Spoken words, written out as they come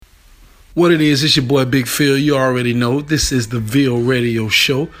What it is, it's your boy Big Phil. You already know this is the Ville Radio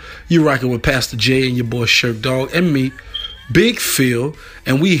Show. You're rocking with Pastor J and your boy Shirk Dog and me, Big Phil,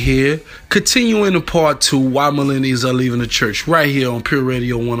 and we here continuing the part 2 why millennials are leaving the church right here on Pure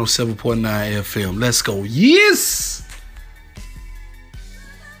Radio 107.9 FM. Let's go. Yes!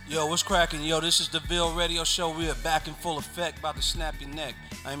 Yo, what's cracking? Yo, this is the Ville Radio Show. We are back in full effect, about to snap your neck.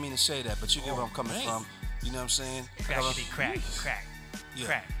 I didn't mean to say that, but you get where I'm coming from. You know what I'm saying? Crack. Yeah,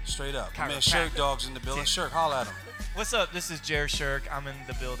 Crack. straight up. My man, Crack. Shirk Dog's in the building. Shirk, holla at him. What's up? This is Jer Shirk. I'm in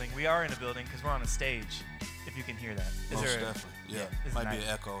the building. We are in a building because we're on a stage. If you can hear that. Most definitely. Yeah. Might be an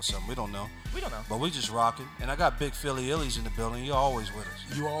echo or something. We don't know. But we just rocking. And I got Big Philly Illies in the building. You're always with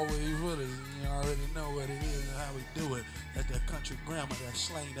us. You always with us. You already know what it is and how we do it. That's that country grammar, that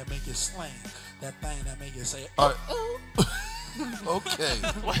slang that make it slang. That thing that make it say, Okay.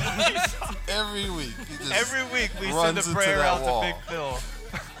 Every week we send a prayer out to Big Phil.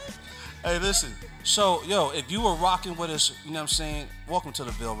 Hey, listen. So, yo, if you were rocking with us, you know what I'm saying? Welcome to the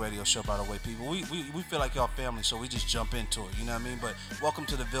Ville Radio Show, by the way, people. We feel like y'all family, so we just jump into it, you know what I mean? But welcome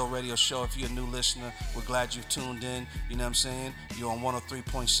to the Ville Radio Show. If you're a new listener, we're glad you've tuned in, you know what I'm saying? You're on 103.7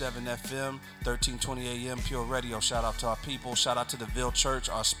 FM, 1320 AM, Pure Radio. Shout out to our people. Shout out to the Ville Church,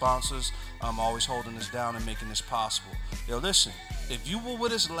 our sponsors, always holding us down and making this possible. Yo, listen, if you were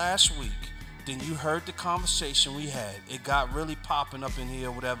with us last week, then you heard the conversation we had. It got really popping up in here,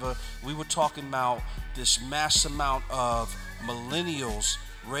 whatever. We were talking about this mass amount of millennials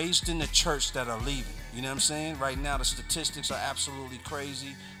raised in the church that are leaving. You know what I'm saying? Right now, the statistics are absolutely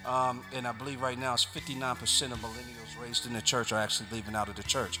crazy. And I believe right now it's 59% of millennials raised in the church are actually leaving out of the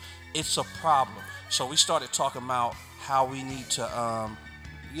church. It's a problem. So we started talking about how we need to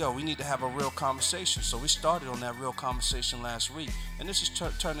we need to have a real conversation. So we started on that real conversation last week. And this is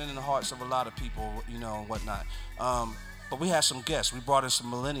turning in the hearts of a lot of people, you know, and whatnot. But we had some guests. We brought in some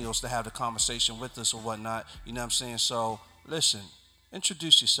millennials to have the conversation with us or whatnot. You know what I'm saying? So, listen,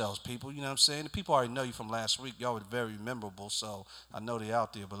 introduce yourselves, people. You know what I'm saying? The people already know you from last week. Y'all were very memorable, so I know they're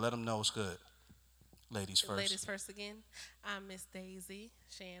out there. But let them know it's good. Ladies first. Ladies first again. I'm Miss Daisy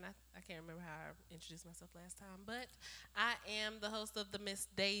Shan. I can't remember how I introduced myself last time, but I am the host of the Miss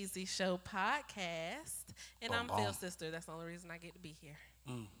Daisy Show podcast, and I'm Phil's sister. That's the only reason I get to be here.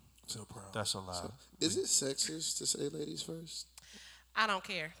 So proud. That's a lot. So, is it sexist to say ladies first? I don't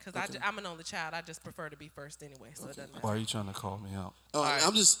care because I'm an only child. I just prefer to be first anyway, so it doesn't matter. Why are you trying to call me out? Oh, right.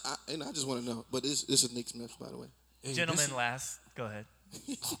 I just want to know. But this is Nick Smith, by the way. Hey, gentlemen last. Go ahead.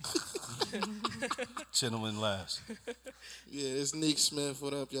 Gentlemen last. Yeah, it's Neef Smith.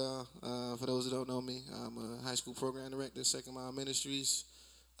 What up, y'all? For those who don't know me, I'm a high school program director, Second Mile Ministries.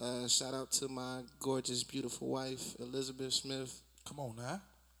 Shout out to my gorgeous, beautiful wife, Elizabeth Smith. Come on now.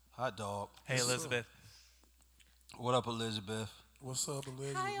 Hot dog. Hey, Elizabeth. What up, Elizabeth? What's up,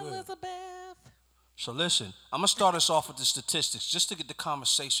 Elizabeth? Hi, Elizabeth. So listen, I'm going to start us off with the statistics just to get the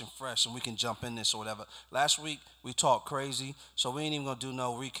conversation fresh and we can jump in this or whatever. Last week, we talked crazy, so we ain't even going to do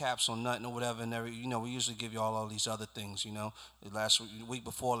no recaps on nothing or whatever. And we usually give y'all all these other things, you know. Week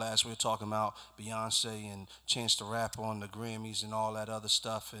before last, we were talking about Beyonce and Chance the Rapper on the Grammys and all that other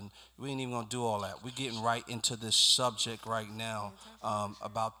stuff. And we ain't even going to do all that. We're getting right into this subject right now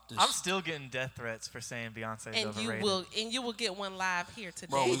about this. I'm still getting death threats for saying Beyonce's overrated. You will get one live here today.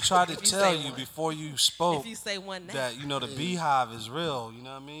 Bro, we tried to tell you before you spoke if you say one now. that, the beehive is real, you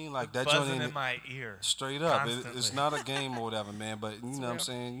know what I mean? Like that buzzing in my ear. Straight up. It's not a game or whatever, man, but you know what I'm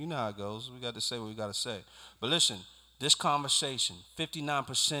saying? You know how it goes. We got to say what we got to say. But listen, this conversation,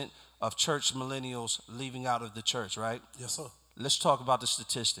 59% of church millennials leaving out of the church, right? Yes, sir. Let's talk about the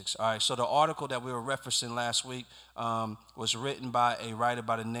statistics. All right, so the article that we were referencing last week was written by a writer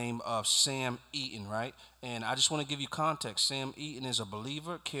by the name of Sam Eaton, right? And I just want to give you context. Sam Eaton is a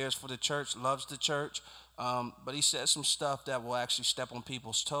believer, cares for the church, loves the church, but he says some stuff that will actually step on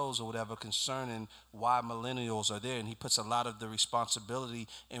people's toes or whatever concerning why millennials are there. And he puts a lot of the responsibility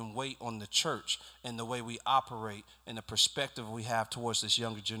and weight on the church and the way we operate and the perspective we have towards this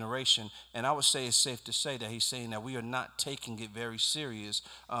younger generation. And I would say it's safe to say that he's saying that we are not taking it very serious,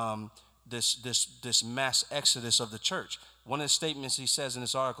 this mass exodus of the church. One of the statements he says in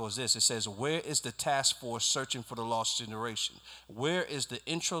this article is this. It says, where is the task force searching for the lost generation? Where is the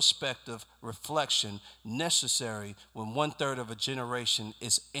introspective reflection necessary when 1/3 of a generation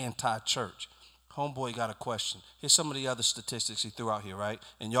is anti-church? Homeboy got a question. Here's some of the other statistics he threw out here, right?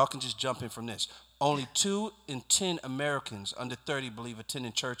 And y'all can just jump in from this. Only 2 in 10 Americans under 30 believe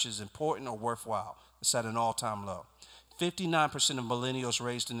attending church is important or worthwhile. It's at an all-time low. 59% of millennials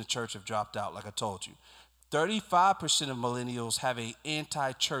raised in the church have dropped out, like I told you. 35% of millennials have an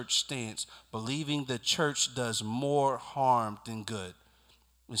anti-church stance, believing the church does more harm than good.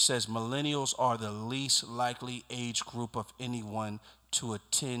 It says millennials are the least likely age group of anyone to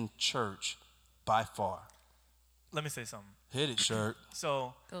attend church by far. Let me say something. Hit it, Shirt.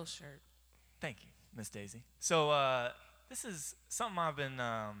 So, Go shirt. thank you, Miss Daisy. So, this is something I've been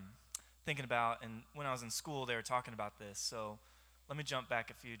thinking about, and when I was in school, they were talking about this. So, let me jump back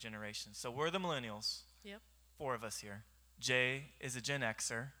a few generations. So, we're the millennials. Yep. 4 of us here. Jay is a Gen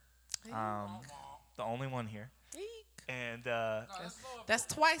Xer, the only one here. Eek. And That's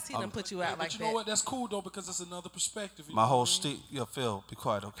twice he done put you out But like you know that. what? That's cool though because it's another perspective. My whole Phil, be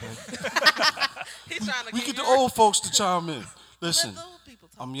quiet, okay? He's trying to We get get the your- old folks to chime in. Let Listen, the old people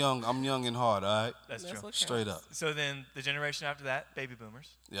talk. I'm young and hard, all right? that's true. what Straight counts. up. So then the generation after that, baby boomers.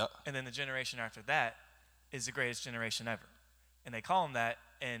 Yep. And then the generation after that is the greatest generation ever. And they call them that,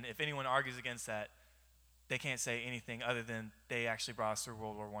 and if anyone argues against that, they can't say anything other than they actually brought us through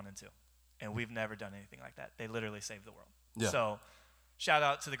World War I and II. And we've never done anything like that. They literally saved the world. Yeah. So shout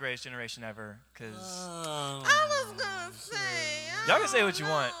out to the greatest generation ever, because I was gonna say. y'all can say what you I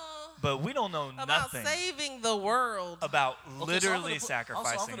want, don't but we don't know know about nothing saving the world. about Okay, so I'm literally gonna put-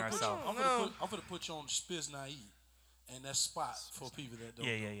 sacrificing also, I'm gonna put you- ourselves. I'm gonna put you on Spiz Naive, and that spot for people that don't.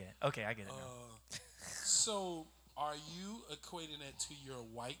 Yeah. Okay, I get it now. So, are you equating that to your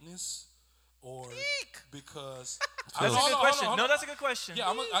whiteness, or because? That's a Hold good on, question. hold No, on. that's a good question. Yeah,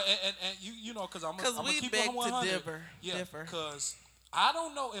 and you know, because I'm gonna we keep beg it on 100. to differ. Yeah, differ. because I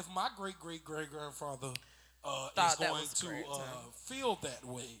don't know if my great grandfather is that going was to great time. feel that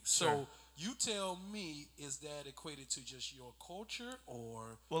way. So Sure. you tell me, is that equated to just your culture,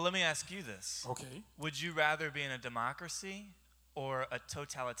 or Well, let me ask you this. okay? Would you rather be in a democracy or a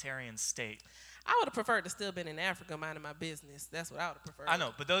totalitarian state? I would have preferred to still been in Africa minding my business. That's what I would have preferred. I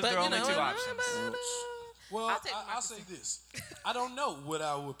know, but those are you only know, two options. Well, I'll take I'll say democracy. this: I don't know what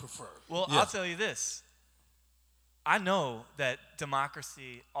I would prefer. Well, Yeah. I'll tell you this. I know that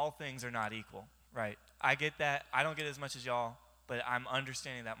democracy, all things are not equal, right? I get that. I don't get as much as y'all, but I'm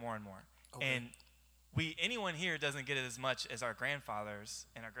understanding that more and more. Okay. And anyone here doesn't get it as much as our grandfathers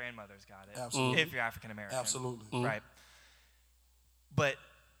and our grandmothers got it. Absolutely. If you're African American. Absolutely. Right. But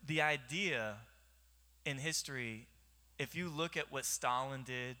the idea in history, if you look at what Stalin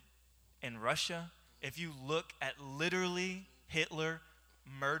did in Russia, if you look at literally Hitler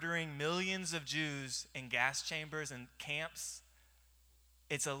murdering millions of Jews in gas chambers and camps,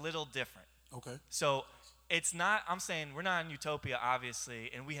 it's a little different. Okay. So it's not, I'm saying we're not in utopia, obviously,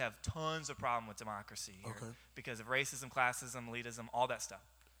 and we have tons of problem with democracy here Okay. because of racism, classism, elitism, all that stuff.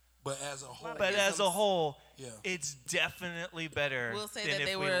 But as a whole, But as a whole, Yeah. it's definitely better We'll say than that if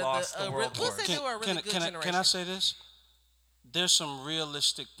they we were lost the, the we'll world war. say they were a really good generation. Can I say this? There's some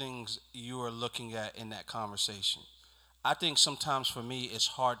realistic things you are looking at in that conversation. I think sometimes for me it's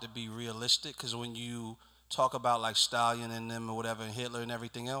hard to be realistic because when you talk about like Stalin and them or whatever, and Hitler and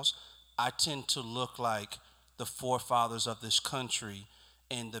everything else, I tend to look like the forefathers of this country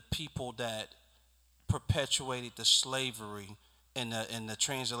and the people that perpetuated the slavery and the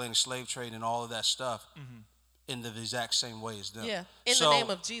transatlantic slave trade and all of that stuff in the exact same way as them. Yeah, in So- the name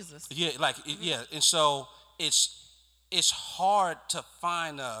of Jesus. Yeah, like yeah, and so it's hard to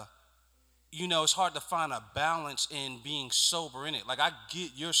find it's hard to find a balance in being sober in it. Like I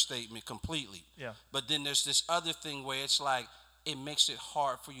get your statement completely. Yeah. But then there's this other thing where it's like it makes it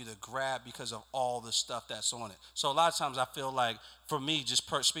hard for you to grab because of all the stuff that's on it. So a lot of times I feel like for me, just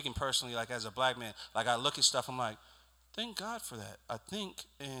speaking personally, like as a black man, like I look at stuff, I'm like, thank God for that. I think,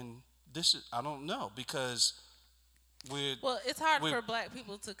 and this is I don't know because Well, it's hard we're- for black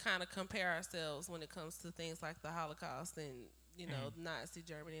people to kind of compare ourselves when it comes to things like the Holocaust and Nazi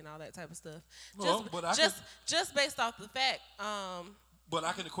Germany and all that type of stuff. Well, but I Just based off the fact, But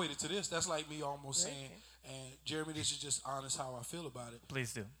I can equate it to this. That's like me almost saying, and Jeremy, this is just honest how I feel about it.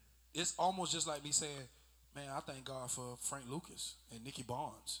 Please do. It's almost just like me saying, man, I thank God for Frank Lucas and Nicky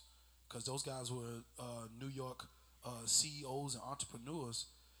Barnes because those guys were New York CEOs and entrepreneurs.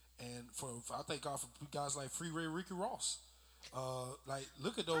 And I thank God for guys like Freeway Ricky Ross. Like,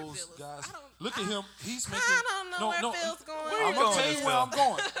 look at those Phil's- guys. I don't- Look at him. He's making. I don't know where Phil's going. Where I'm you gonna going, tell you Phil? where I'm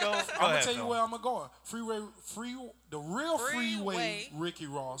going. Go I'm gonna ahead, tell you Phil. where I'm going. The real Freeway Freeway. Ricky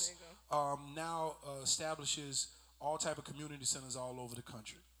Ross now establishes all type of community centers all over the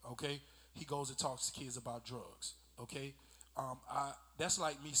country. Okay, he goes and talks to kids about drugs. Okay, that's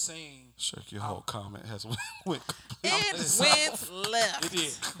like me saying Shirk, your whole comment has went it went left. it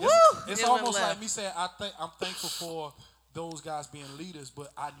did. Woo! It's It went almost like left. me saying I'm thankful for those guys being leaders,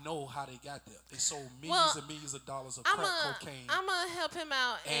 but I know how they got there. They sold millions and millions of dollars of crack cocaine, I'm gonna help him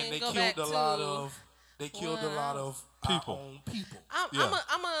out and they go killed back a to. lot of. They killed a lot of People. our own people. I'm Yeah.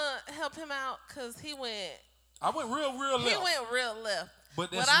 gonna help him out because he went I went real left. He went real left.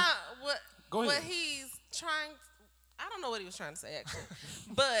 But what that's Go what ahead. he's trying. I don't know what he was trying to say actually,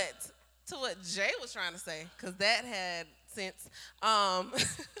 but to what Jay was trying to say, because that had sense.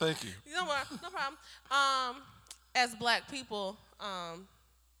 Thank you. You know what? No problem. As black people, I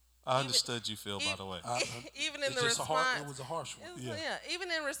understood you, Phil, by the way. even in It's the just response, it was a harsh one.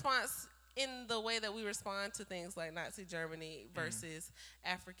 even in response, in the way that we respond to things like Nazi Germany versus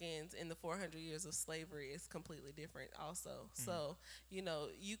Africans in the 400 years of slavery is completely different also. So,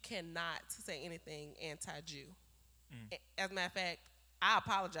 you cannot say anything anti-Jew. As a matter of fact, I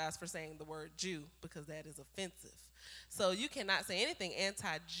apologize for saying the word Jew because that is offensive. So you cannot say anything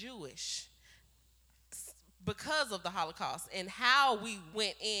anti-Jewish because of the Holocaust and how we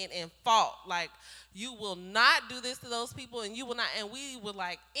went in and fought. Like, you will not do this to those people, and you will not. And we would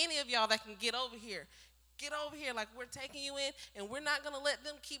like any of y'all that can get over here. Get over here, like we're taking you in, and we're not gonna let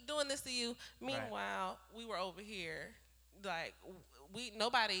them keep doing this to you. Meanwhile, we were over here, like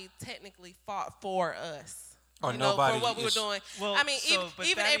nobody technically fought for us. Or for nobody what we were doing. Well, I mean, but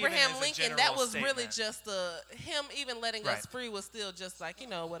even that Abraham is a Lincoln, that general was really statement. just him even letting Right. us free was still just like,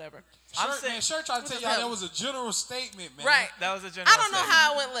 whatever. Shirt tried to tell y'all that was a general statement, man. Right. That was a general I don't know statement.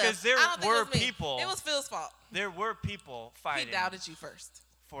 how it went left. Because there I don't think were it was me. people. It was Phil's fault. There were people He fighting doubted you first.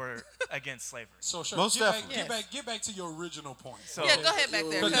 against slavery. So, Shirt, Most get back, definitely. get back to your original point. So- Yeah, go ahead back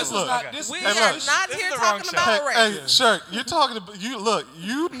there. Because this because was not. Okay. This, we Hey, are look, not this here is the wrong talking show. about race. Hey, Shirk, you're talking about,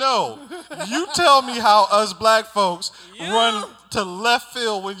 you tell me how us black folks run to left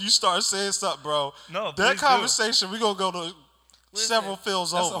field when you start saying something, bro. No, that please do. conversation, we're going to go to several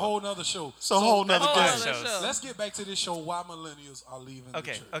fields That's over. a whole nother show. It's a whole nother Whole game. other shows. show. Let's get back to this show. Why millennials are leaving the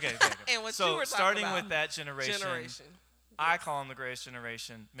church. Okay. And what you So were talking starting about. with that generation. I call them the greatest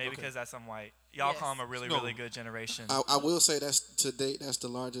generation, maybe because that's I'm white. Y'all call them a really, really good generation. I will say that's to date that's the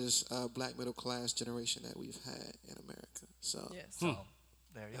largest black middle class generation that we've had in America. So Yes. So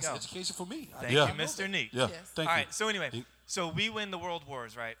there you That's go. education for me. Thank Yeah. you, Mr. Neat. Yeah, Yes. thank All you. right. So anyway, so we win the world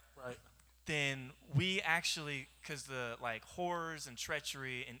wars, right? Right. Then we actually, because the horrors and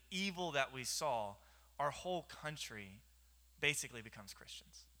treachery and evil that we saw, our whole country basically becomes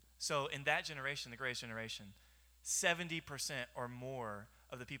Christians. So in that generation, the greatest generation, 70% or more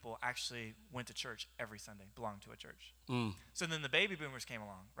of the people actually went to church every Sunday, belonged to a church. So then the baby boomers came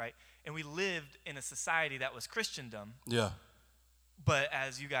along, right? And we lived in a society that was Christendom, Yeah. but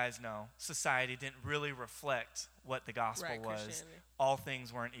as you guys know, society didn't really reflect what the gospel Right, was. Christianity. All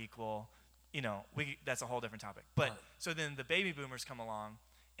things weren't equal. That's a whole different topic. But so then the baby boomers come along,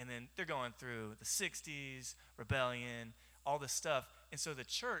 and then they're going through the 60s, rebellion, all this stuff. And so the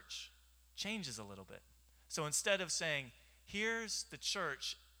church changes a little bit. So instead of saying, here's the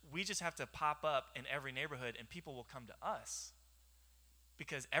church, we just have to pop up in every neighborhood and people will come to us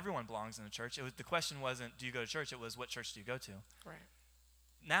because everyone belongs in the church. The question wasn't, do you go to church? It was, what church do you go to? Right.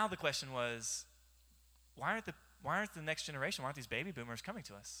 Now the question was, why aren't the next generation, why aren't these baby boomers coming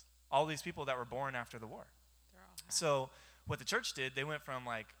to us? All these people that were born after the war. So what the church did, they went from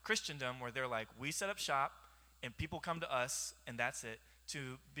Christendom, where they're like, we set up shop and people come to us and that's it,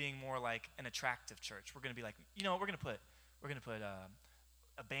 to being more like an attractive church. We're going to be like, we're going to put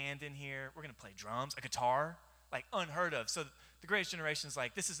a band in here. We're going to play drums, a guitar, unheard of. So the greatest generation is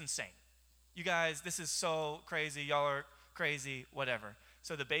like, this is insane. You guys, this is so crazy. Y'all are crazy, whatever.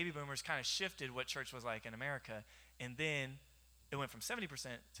 So the baby boomers kind of shifted what church was like in America. And then it went from 70%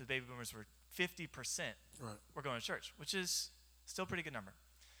 to the baby boomers were 50% were going to church, which is still a pretty good number.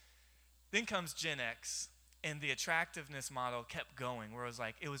 Then comes Gen X. And the attractiveness model kept going, where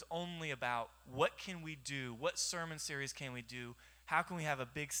it was only about what can we do, what sermon series can we do, how can we have a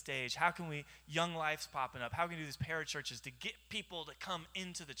big stage, how can we, Young Life's popping up, how can we do these parachurches to get people to come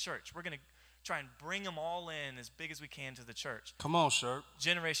into the church. We're going to try and bring them all in as big as we can to the church. Come on, Shirk.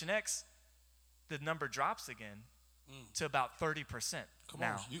 Generation X, the number drops again to about 30%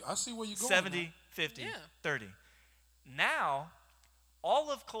 now. I see where you're going. 70, 50, 30. Now,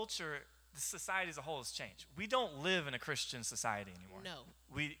 all of culture, the society as a whole has changed. We don't live in a Christian society anymore. No.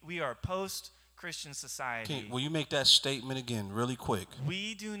 We are a post-Christian society. Will you make that statement again really quick?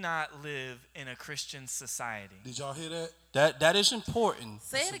 We do not live in a Christian society. Did y'all hear that? That is important.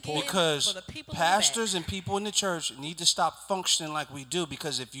 Say it again because for the people pastors and people in the church need to stop functioning like we do,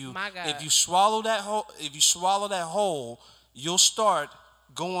 because if you My God. if you swallow that whole, you'll start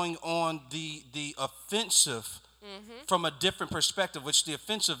going on the offensive from a different perspective, which the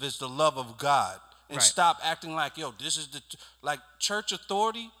offensive is the love of God. And Right. stop acting like, this is church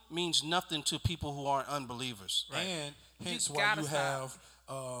authority means nothing to people who aren't unbelievers. Right. And hence You why gotta you stop.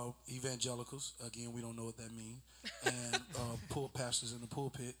 have evangelicals, again, we don't know what that means, and pastors in the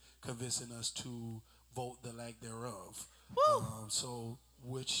pulpit convincing us to vote the lack thereof. Woo.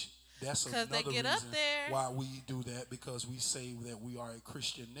 Which that's 'Cause they another get reason up there. why we do that, because we say that we are a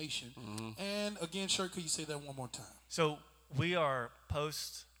Christian nation. And again, Shirk, could you say that one more time? So we are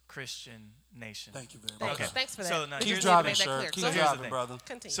post-Christian nation. Thank you very Thanks. much. Thanks for that. So now We here's just the need to thing. make that clear. Keep Go ahead. here's the driving, thing. brother.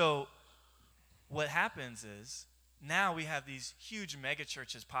 Continue. So what happens is now we have these huge mega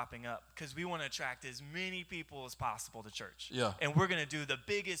churches popping up because we want to attract as many people as possible to church. Yeah. And we're going to do the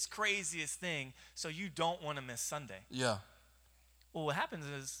biggest, craziest thing so you don't want to miss Sunday. Yeah. Well, what happens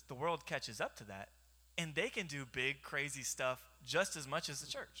is the world catches up to that, and they can do big, crazy stuff just as much as the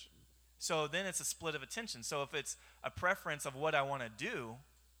church. So then it's a split of attention. So if it's a preference of what I want to do,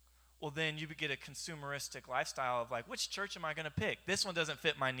 well, then you get a consumeristic lifestyle of like, which church am I going to pick? This one doesn't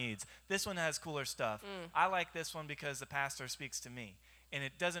fit my needs. This one has cooler stuff. I like this one because the pastor speaks to me. And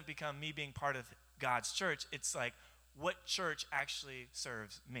it doesn't become me being part of God's church. It's like, what church actually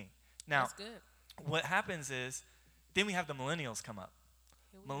serves me? Now, That's good. what happens is then we have the millennials come up.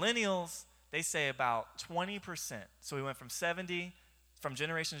 Millennials, they say about 20%. So we went from 70, from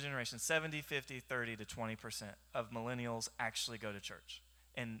generation to generation, 70, 50, 30 to 20% of millennials actually go to church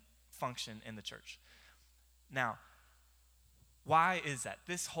and function in the church. Now, why is that?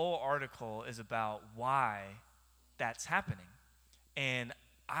 This whole article is about why that's happening. And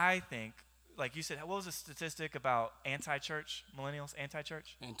I think, like you said, what was the statistic about anti-church, millennials,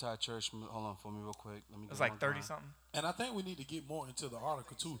 anti-church? Anti-church. Hold on for me real quick. Let me. It was like 30-something. And I think we need to get more into the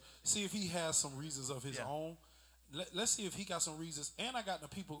article too. See if he has some reasons of his own. Let's see if he got some reasons. And I got the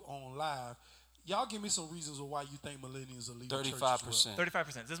people on live. Y'all give me some reasons of why you think millennials are leaving church as well. 35%.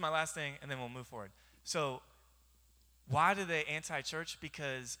 35%. This is my last thing, and then we'll move forward. So why do they anti-church?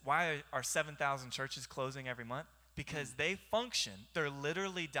 Because why are 7,000 churches closing every month? Because they function. They're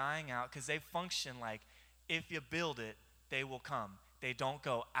literally dying out because they function like if you build it, they will come. They don't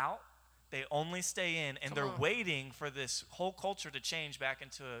go out. They only stay in, and they're waiting for this whole culture to change back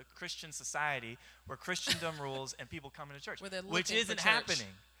into a Christian society where Christendom rules and people come into church, Where they're which looking for isn't church. happening.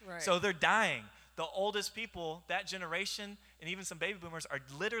 Right. So they're dying. The oldest people, that generation, and even some baby boomers are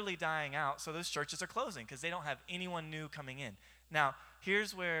literally dying out, so those churches are closing because they don't have anyone new coming in. Now,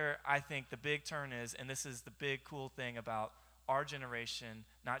 here's where I think the big turn is, and this is the big cool thing about our generation,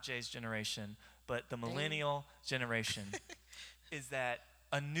 not Jay's generation, but the millennial generation, is that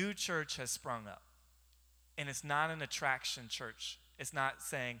a new church has sprung up. And it's not an attraction church. It's not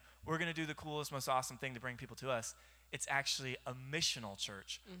saying, we're going to do the coolest, most awesome thing to bring people to us. It's actually a missional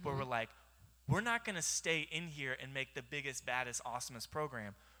church where we're like, we're not going to stay in here and make the biggest, baddest, awesomest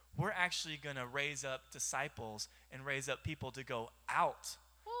program. We're actually going to raise up disciples and raise up people to go out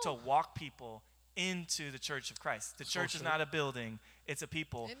to walk people into the church of Christ. The church is not a building, it's a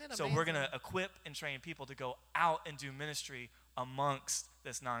people. So we're going to equip and train people to go out and do ministry amongst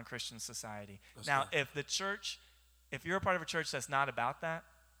this non-Christian society. Now, if you're a part of a church that's not about that,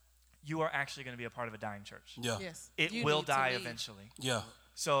 you are actually going to be a part of a dying church. Yeah. Yes. It You will need to die leave. eventually. Yeah.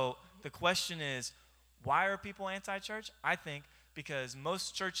 So the question is, why are people anti-church? I think because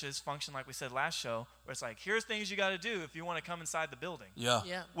most churches function like we said last show, where it's like, here's things you got to do if you want to come inside the building. Yeah.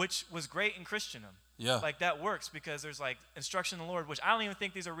 Yeah. Which was great in Christendom. Yeah. Like that works because there's like instruction in the Lord, which I don't even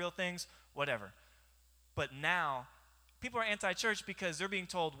think these are real things, whatever. But now people are anti-church because they're being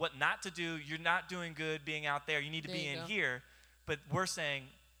told what not to do. You're not doing good being out there. You need to There be you in go. here. But we're saying,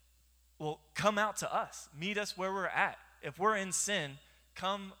 well, come out to us. Meet us where we're at. If we're in sin,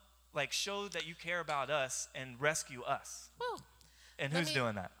 come like show that you care about us and rescue us. Woo. And Let who's me-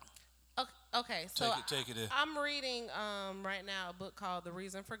 doing that? Okay, so Take it in. I'm reading right now a book called The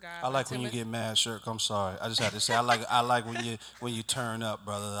Reason for God. I by like when you Timothy- get mad, Shirk. I'm sorry. I just had to say I like when you turn up,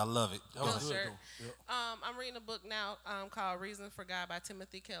 brother. I love it. That was Go, good, Shirk. though. Yep. I'm reading a book now called Reason for God by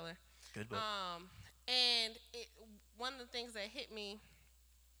Timothy Keller. Good book. And one of the things that hit me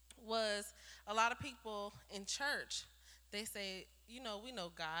was a lot of people in church, they say, we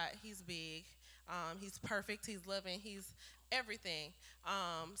know God, he's big, he's perfect, he's loving, he's everything.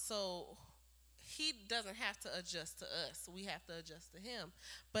 So he doesn't have to adjust to us. We have to adjust to him.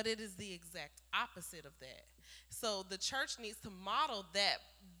 But it is the exact opposite of that. So the church needs to model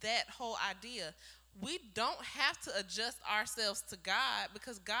that whole idea. We don't have to adjust ourselves to God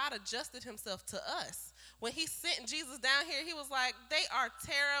because God adjusted himself to us. When he sent Jesus down here, he was like, they are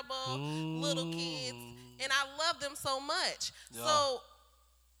terrible little kids, and I love them so much. Yeah. So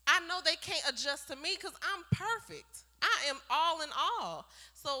I know they can't adjust to me because I'm perfect. I am all in all.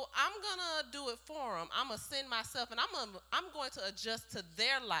 So I'm going to do it for them. I'm going to send myself, and I'm going to adjust to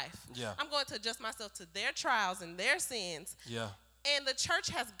their life. Yeah. I'm going to adjust myself to their trials and their sins. Yeah. And the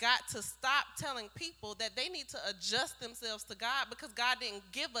church has got to stop telling people that they need to adjust themselves to God because God didn't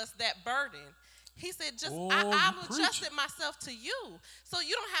give us that burden. He said, Oh, I've adjusted myself to you. So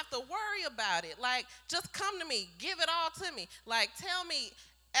you don't have to worry about it. Like, just come to me. Give it all to me. Like, tell me,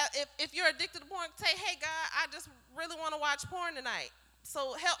 if you're addicted to porn, say, hey, God, I just really want to watch porn tonight.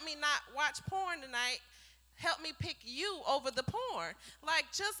 So help me not watch porn tonight. Help me pick you over the porn. Like,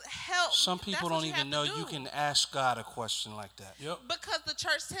 just help. Some people don't even know you can ask God a question like that. Yep. Because the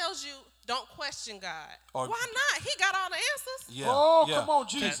church tells you, don't question God. Or, why not? He got all the answers. Yeah. Oh, yeah. come on,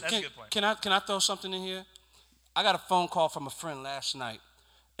 Jesus. That's a good point. Can I throw something in here? I got a phone call from a friend last night,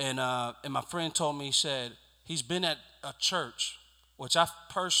 and my friend told me, he said he's been at a church, which I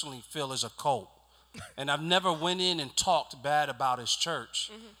personally feel is a cult, and I've never went in and talked bad about his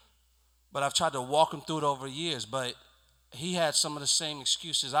church. Mm-hmm. But I've tried to walk him through it over years. But he had some of the same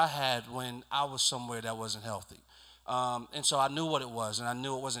excuses I had when I was somewhere that wasn't healthy. And so I knew what it was, and I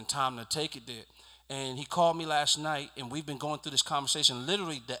knew it wasn't time to take it there. And he called me last night, and we've been going through this conversation.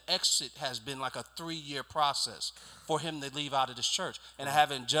 Literally, the exit has been like a 3-year process for him to leave out of this church. And I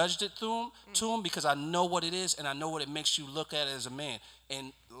haven't judged it to him because I know what it is, and I know what it makes you look at it as a man.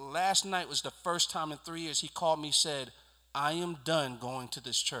 And last night was the first time in 3 years he called me, said, I am done going to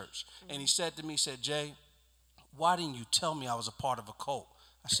this church. And he said to me, Jay, why didn't you tell me I was a part of a cult?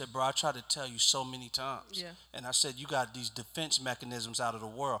 I said, bro, I tried to tell you so many times. Yeah. And I said, you got these defense mechanisms out of the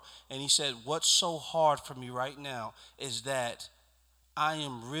world. And he said, what's so hard for me right now is that I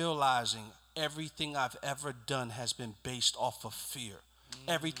am realizing everything I've ever done has been based off of fear.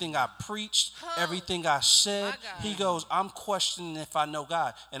 Everything I preached, everything I said, he goes, I'm questioning if I know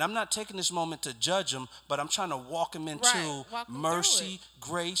God. And I'm not taking this moment to judge him, but I'm trying to walk him into mercy,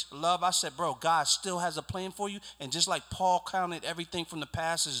 grace, love. I said, bro, God still has a plan for you. And just like Paul counted everything from the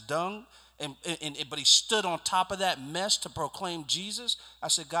past as dung, but he stood on top of that mess to proclaim Jesus. I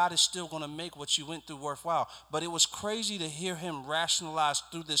said, God is still going to make what you went through worthwhile. But it was crazy to hear him rationalize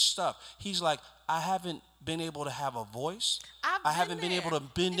through this stuff. He's like, I haven't been able to have a voice. I haven't been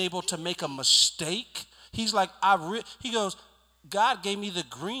able to make a mistake. He's like, he goes, God gave me the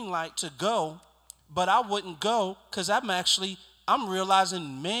green light to go, but I wouldn't go because I'm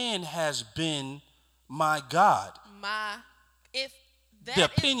realizing man has been my God. The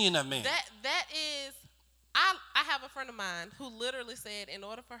opinion of man. That is, I have a friend of mine who literally said in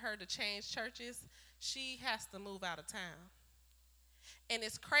order for her to change churches, she has to move out of town. And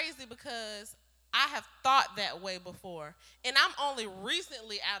it's crazy because I have thought that way before. And I'm only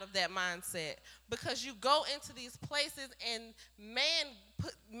recently out of that mindset because you go into these places and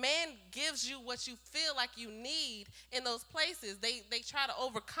man gives you what you feel like you need in those places. They try to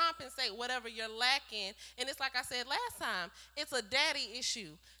overcompensate whatever you're lacking. And it's like I said last time, it's a daddy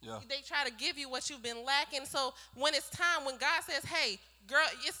issue. Yeah. They try to give you what you've been lacking. So when it's time, when God says, hey, girl,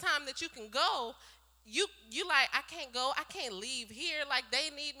 it's time that you can go, you like, I can't go, I can't leave here, like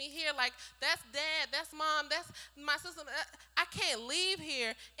they need me here, like that's dad, that's mom, that's my sister, I can't leave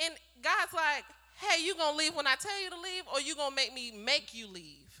here. And God's like, hey, you gonna leave when I tell you to leave, or you gonna make me make you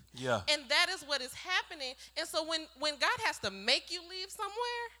leave? Yeah. And that is what is happening. And so when God has to make you leave somewhere,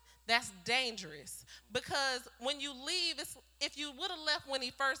 that's dangerous. Because when you leave, if you would have left when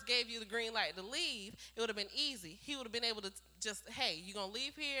he first gave you the green light to leave, it would have been easy. He would have been able to just, hey, you're going to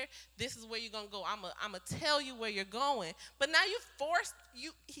leave here. This is where you're going to go. I'm going to tell you where you're going. But now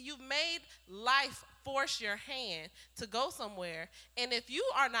you've made life force your hand to go somewhere. And if you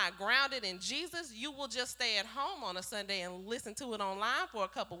are not grounded in Jesus, you will just stay at home on a Sunday and listen to it online for a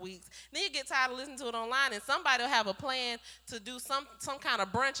couple weeks. Then you get tired of listening to it online, and somebody will have a plan to do some kind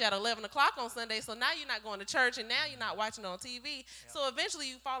of brunch at 11 o'clock on Sunday. So now you're not going to church, and now you're not watching it on TV. Yeah. So eventually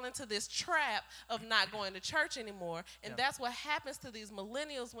you fall into this trap of not going to church anymore. And that's what happens to these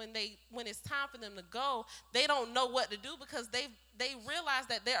millennials when it's time for them to go. They don't know what to do because they realize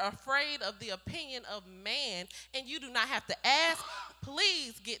that they're afraid of the opinion of man, and you do not have to ask.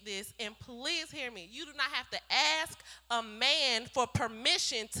 Please get this, and please hear me. You do not have to ask a man for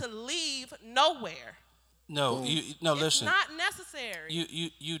permission to leave nowhere. No, listen. It's not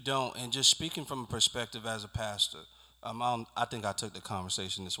necessary. You don't. And just speaking from a perspective as a pastor, I think I took the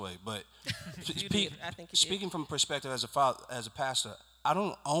conversation this way, but speaking from a perspective as a pastor, I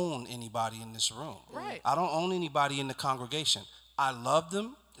don't own anybody in this room. Right. I don't own anybody in the congregation. I love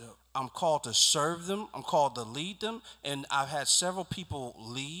them. Yep. I'm called to serve them. I'm called to lead them. And I've had several people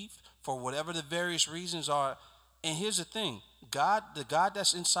leave for whatever the various reasons are. And here's the thing. The God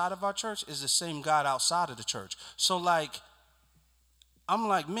that's inside of our church is the same God outside of the church. So I'm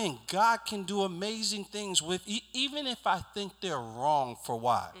like, man, God can do amazing things with, even if I think they're wrong for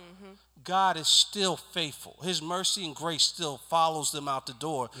why. Mm-hmm. God is still faithful. His mercy and grace still follows them out the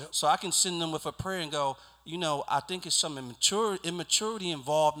door. Yep. So I can send them with a prayer and go, I think it's some immaturity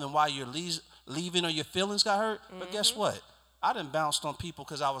involved in why you're leaving or your feelings got hurt. But guess what? I done bounced on people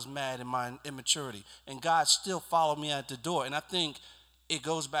because I was mad in my immaturity. And God still followed me at the door. And I think it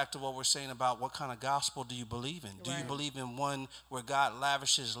goes back to what we're saying about what kind of gospel do you believe in? Do you believe in one where God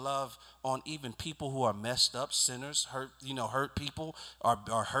lavishes love on even people who are messed up, sinners, hurt people,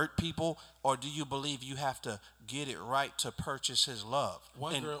 or hurt people? Or do you believe you have to get it right to purchase his love?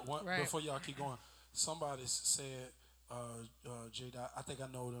 Before y'all keep going, somebody said, Jay, I think I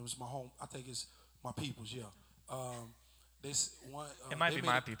know it was I think it's my peoples, yeah. It might be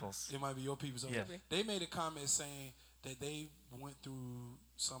my people's. It might be your people's. Okay. Yeah. They made a comment saying that they went through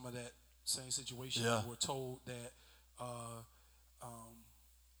some of that same situation. Yeah. And were told that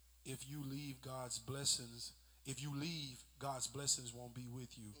if you leave, God's blessings won't be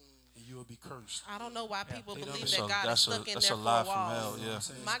with you. And you'll be cursed. I don't know why people believe that God is stuck in their four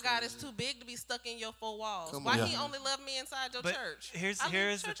walls. My God is too big to be stuck in your four walls. Why he only love me inside your church? Here's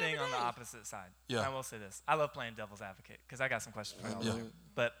the thing on the opposite side. Yeah. I will say this. I love playing devil's advocate because I got some questions for y'all. Yeah.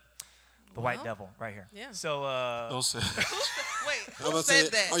 But the white devil right here. Yeah. So don't say wait, who said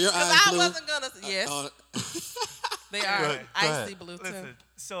that? Are your eyes blue? I wasn't gonna yes. They are icy blue too. Listen,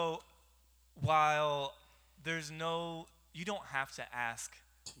 so while you don't have to ask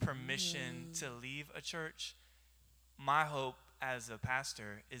permission to leave a church, my hope as a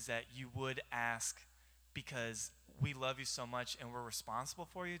pastor is that you would ask because we love you so much and we're responsible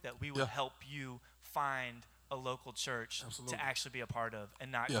for you, that we would help you find a local church to actually be a part of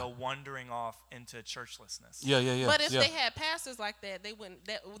and not go wandering off into churchlessness. Yeah. But if they had pastors like that, we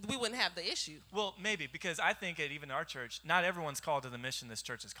wouldn't have the issue. Well, maybe, because I think at even our church, not everyone's called to the mission this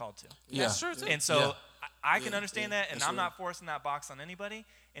church is called to. Yeah. That's true too. And so I can understand that, and I'm not forcing that box on anybody.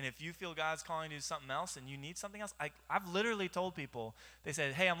 And if you feel God's calling you to something else and you need something else, I've literally told people, they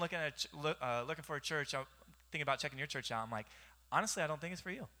said, hey, I'm looking for a church. I'm thinking about checking your church out. I'm like, honestly, I don't think it's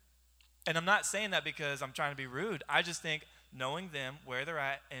for you. And I'm not saying that because I'm trying to be rude. I just think knowing them, where they're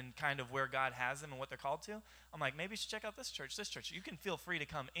at, and kind of where God has them and what they're called to, I'm like, maybe you should check out this church. You can feel free to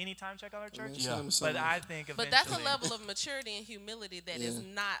come anytime, check out our church. Yeah. But I think eventually. But that's a level of maturity and humility that is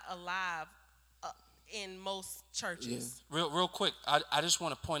not alive in most churches. Yeah. Real quick, I just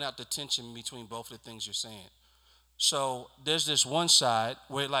want to point out the tension between both of the things you're saying. So there's this one side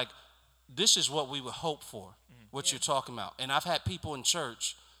where, like, this is what we would hope for, what you're talking about. And I've had people in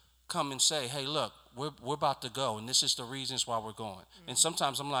church come and say, hey, look, we're about to go, and this is the reasons why we're going. And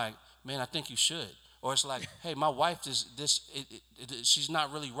sometimes I'm like, man, I think you should. Or it's like, hey, my wife she's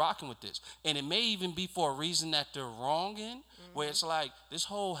not really rocking with this. And it may even be for a reason that they're wrong in, where it's like this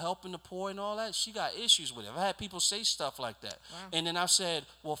whole helping the poor and all that, she got issues with it. I've had people say stuff like that. Wow. And then I've said,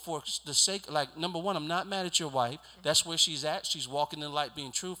 well, for the sake, like, number one, I'm not mad at your wife. That's where she's at. She's walking in light,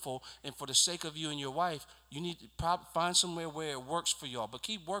 being truthful. And for the sake of you and your wife, you need to find somewhere where it works for y'all. But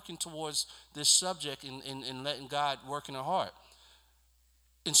keep working towards this subject and letting God work in her heart.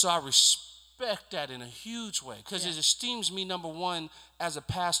 And so I respect that in a huge way, because it esteems me, number one, as a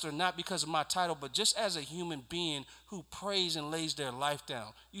pastor, not because of my title, but just as a human being who prays and lays their life down.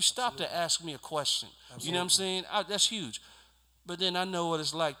 You stop to ask me a question. You know what I'm saying? That's huge. But then I know what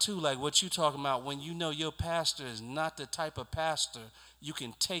it's like too, like what you talking about, when you know your pastor is not the type of pastor, you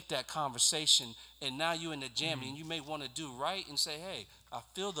can take that conversation, and now you're in the jam, and you may want to do right and say, hey, I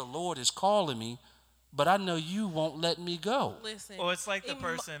feel the Lord is calling me, but I know you won't let me go. Listen. Well, it's like the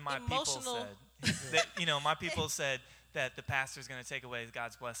person my people said. My people said that the pastor's going to take away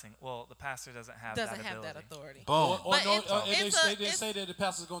God's blessing. Well, the pastor doesn't have that authority. Boom. They didn't say that the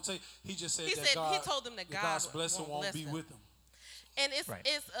pastor's going to take. He just said that God, he told them that God's blessing won't be with them. And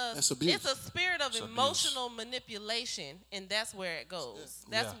it's a spirit of emotional manipulation, and that's where it goes.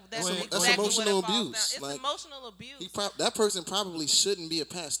 That's exactly emotional what it falls abuse. down. It's emotional abuse. That person probably shouldn't be a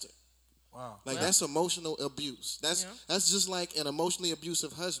pastor. Wow. That's emotional abuse. That's just like an emotionally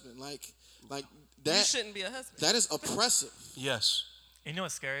abusive husband. Like that. You shouldn't be a husband. That is oppressive. Yes. You know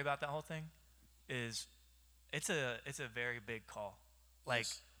what's scary about that whole thing is it's a very big call. Like,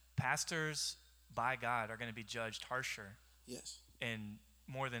 pastors by God are going to be judged harsher. Yes. And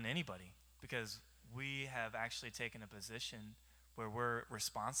more than anybody, because we have actually taken a position where we're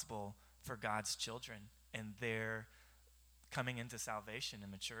responsible for God's children and their coming into salvation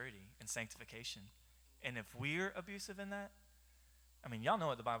and maturity and sanctification. And if we're abusive in that, I mean, y'all know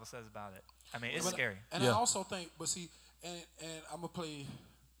what the Bible says about it. I mean, it's scary. And I also think, but see, and I'm gonna play,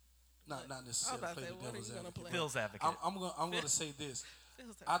 not necessarily play the devil's advocate. Bill's advocate. I'm gonna say this.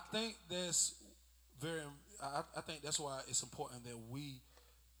 I think that's why it's important that we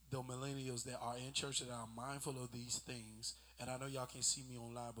the millennials that are in church that are mindful of these things. And I know y'all can't see me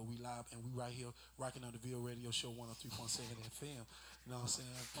on live, but we live and we right here rocking on the Ville Radio Show 103.7 FM. You know what I'm saying?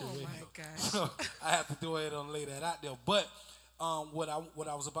 Oh Radio. my gosh. So I have to go ahead and lay that out there. But what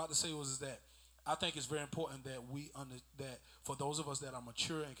I was about to say was is that I think it's very important that that for those of us that are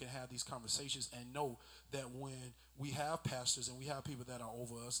mature and can have these conversations and know that when we have pastors and we have people that are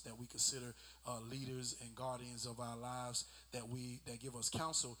over us that we consider leaders and guardians of our lives that give us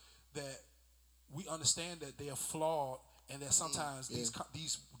counsel, that we understand that they are flawed and that sometimes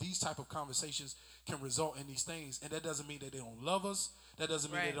these type of conversations can result in these things. And that doesn't mean that they don't love us. That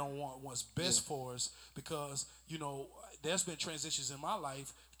doesn't mean they don't want what's best for us, because there's been transitions in my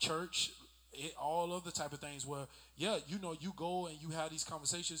life, church, all of the type of things where you go and you have these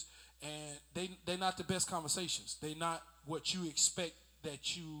conversations and they're not the best conversations. They're not what you expect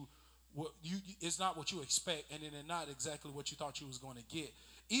it's not what you expect, and then they're not exactly what you thought you was going to get,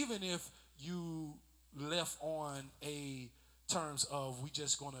 even if you left on a terms of we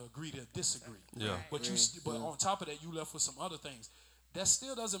just going to agree to disagree. Yeah. But on top of that, you left with some other things. That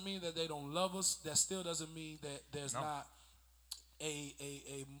still doesn't mean that they don't love us. That still doesn't mean that there's not a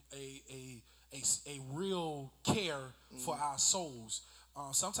real care for our souls.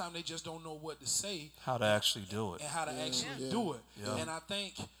 Sometimes they just don't know what to say, how to actually do it, and how to actually do it. Yeah. And I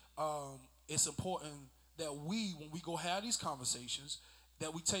think it's important that when we go have these conversations,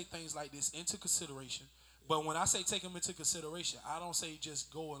 that we take things like this into consideration. But when I say take them into consideration, I don't say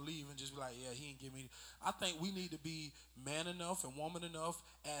just go and leave and just be like, yeah, he ain't give me. I think we need to be man enough and woman enough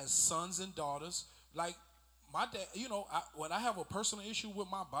as sons and daughters. Like my dad, when I have a personal issue with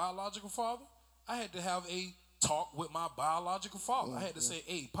my biological father, I had to have a talk with my biological father. I had to say,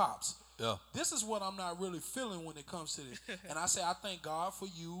 hey, Pops, this is what I'm not really feeling when it comes to this. And I say, I thank God for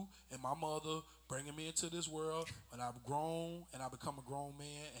you and my mother bringing me into this world when I've grown and I become a grown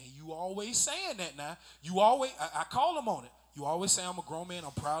man. And you always saying that now. You always, I call him on it. You always say I'm a grown man.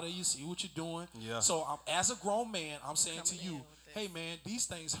 I'm proud of you. See what you're doing. Yeah. So as a grown man, I'm saying to you, hey, man, these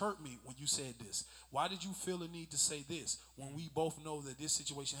things hurt me when you said this. Why did you feel the need to say this when we both know that this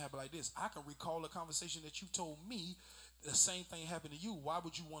situation happened like this? I can recall a conversation that you told me. The same thing happened to you. Why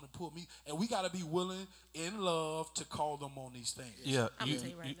would you want to put me? And we got to be willing, in love, to call them on these things. Yeah,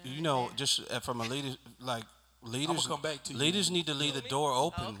 just from a leader, like leaders, I'm gonna come back to leaders need to leave the door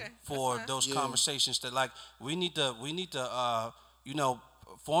open for those conversations. That we need to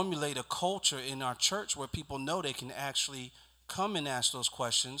formulate a culture in our church where people know they can actually come and ask those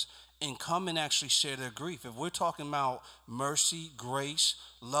questions and come and actually share their grief. If we're talking about mercy, grace,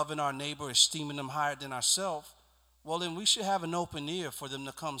 loving our neighbor, esteeming them higher than ourselves, well, then we should have an open ear for them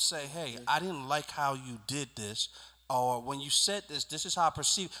to come say, hey, I didn't like how you did this. Or when you said this, this is how I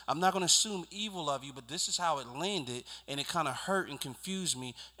perceive. I'm not going to assume evil of you, but this is how it landed, and it kind of hurt and confused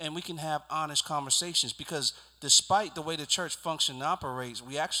me. And we can have honest conversations, because despite the way the church functions and operates,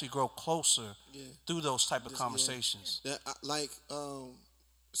 we actually grow closer through those type of conversations. Yeah.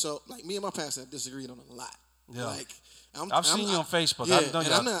 So me and my pastor have disagreed on a lot. Yeah. Like I've seen you on Facebook.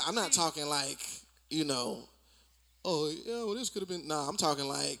 I'm not talking like, oh, yeah, well, this could have been. Nah, I'm talking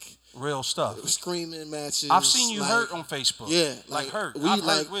like real stuff. Screaming matches. I've seen you hurt on Facebook. Yeah, like hurt. I've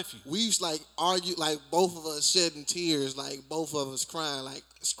hurt with you. We used to argue, both of us shedding tears, both of us crying,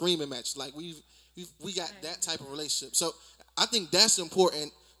 screaming matches. We got that type of relationship. So I think that's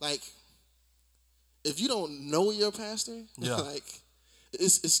important. If you don't know your pastor,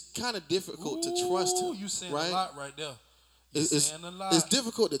 it's kind of difficult to trust him. You saying right? a lot right there. It's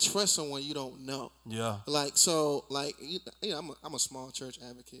difficult to trust someone you don't know. Yeah. I'm a small church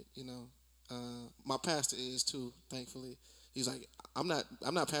advocate. My pastor is too. Thankfully, he's like, I'm not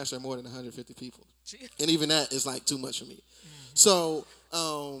pastoring more than 150 people, and even that is too much for me. Mm-hmm. So,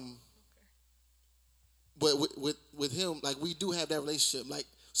 but with him, we do have that relationship.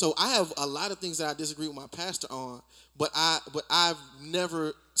 So I have a lot of things that I disagree with my pastor on, but I've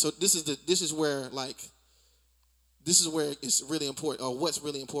never. So this is where it's really important, or what's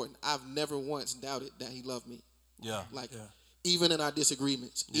really important. I've never once doubted that he loved me. Yeah. Even in our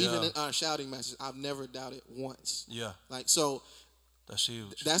disagreements, even in our shouting matches, I've never doubted once. Yeah. So that's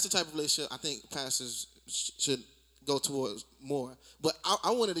huge. That's the type of relationship I think pastors should go towards more. But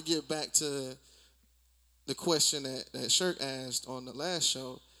I wanted to get back to the question that Shirk asked on the last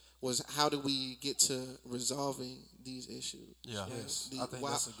show was how do we get to resolving these issues? Yeah. Yes, The, I think why,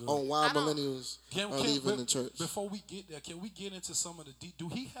 that's a good. on why I don't- millennials are leaving the church. Before we get there, can we get into some of the? Do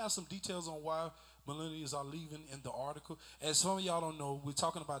he have some details on why millennials are leaving in the article? As some of y'all don't know, we're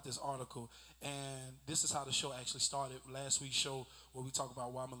talking about this article, and this is how the show actually started. Last week's show where we talk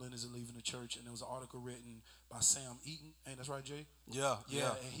about why millennials are leaving the church, and there was an article written by Sam Eaton. Ain't that right, Jay? Yeah.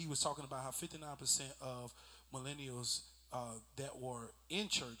 And he was talking about how 59% of millennials that were in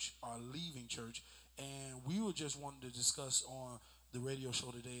church are leaving church, and we were just wanting to discuss on the radio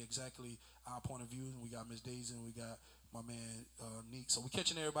show today exactly our point of view. And we got Miss Daisy and we got my man Neek. So we're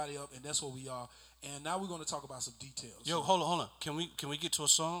catching everybody up, and that's where we are. And now we're going to talk about some details. Yo, hold on. Can we get to a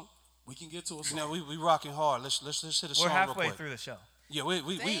song? We can get to a song. You know, we rocking hard. Let's hit a song We're real halfway quick. through the show. Yeah,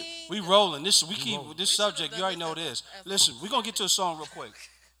 we Dang. rolling. This this should've subject. done You already this know what it as a- is. as a- Listen, we're gonna get to a song real quick.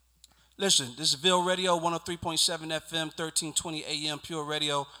 Listen, this is Ville Radio, 103.7 FM, 1320 AM, Pure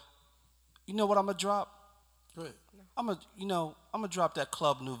Radio. You know what I'm gonna drop? Go ahead. I'm gonna drop that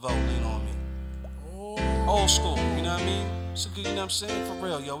Club Nouveau, Lean on Me. Old school, you know what I mean? It's a good, you know what I'm saying? For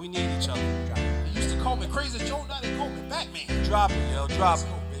real, yo, we need each other. They used to call me Crazy Joe, now they call me Batman. Drop it, yo, drop Let's it.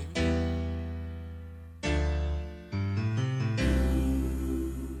 go, baby.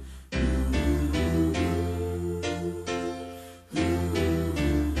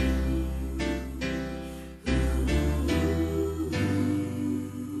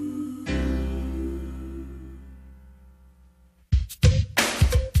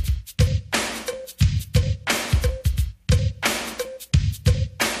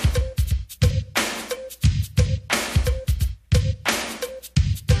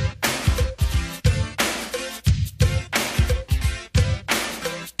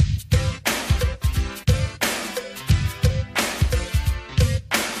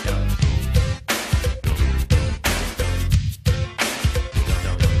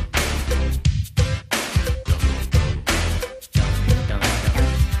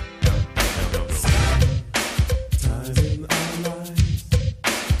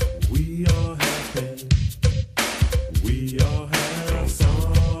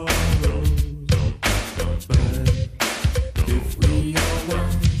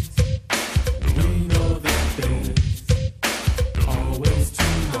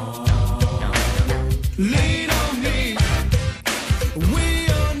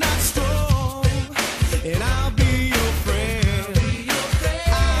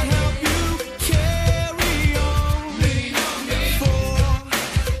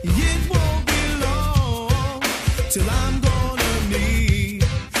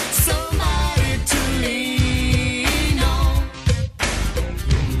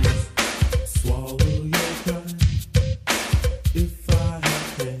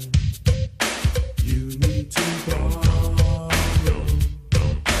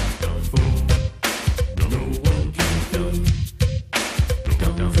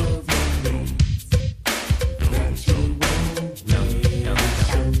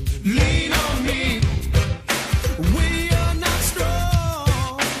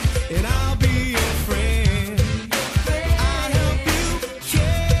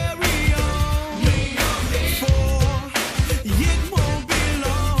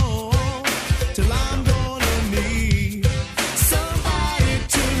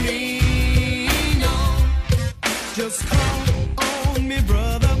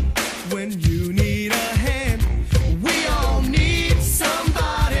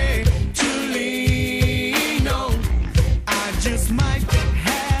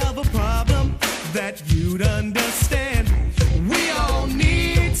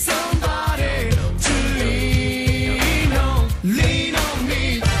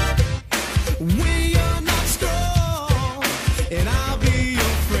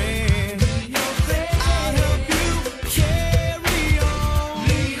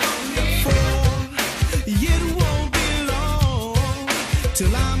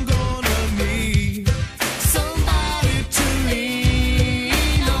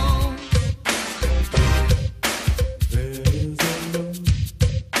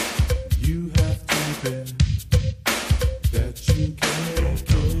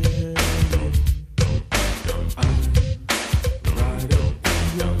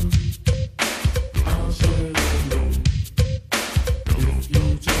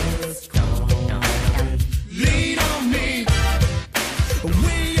 Lean on me.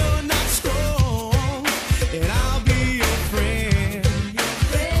 We are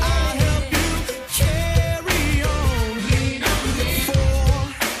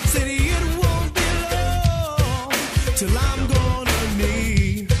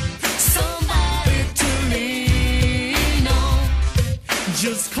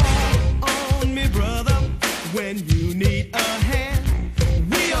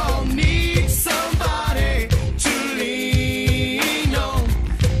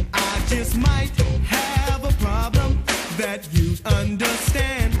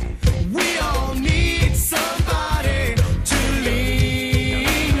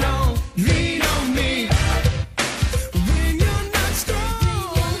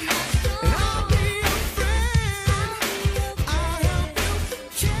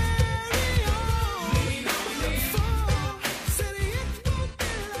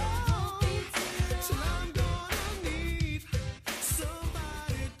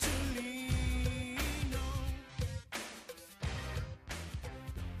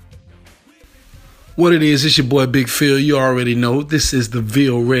What it is, it's your boy Big Phil. You already know. This is the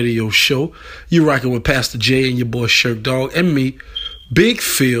Ville Radio Show. You rocking with Pastor J and your boy Shirk Dog and me, Big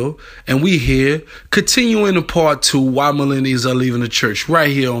Phil. And we here continuing the part 2, Why Millennials Are Leaving the Church,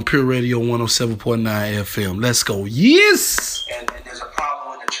 right here on Pure Radio 107.9 FM. Let's go. Yes! And there's a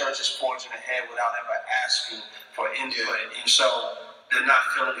problem when the church is forging ahead without ever asking for input. And so they're not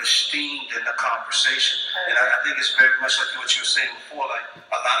feeling esteemed in the conversation. And I think it's very much like what you were saying before. Like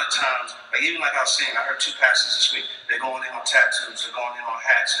a lot of times, like even like I was saying, I heard 2 pastors this week. They're going in on tattoos, they're going in on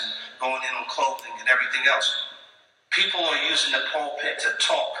hats, and going in on clothing and everything else. People are using the pulpit to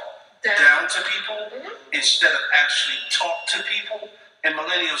talk down to people instead of actually talk to people. And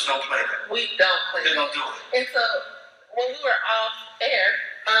millennials don't play that. We don't play They don't do it. And so when we were off air,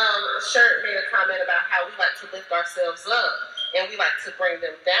 Shirt made a comment about how we like to lift ourselves up and we like to bring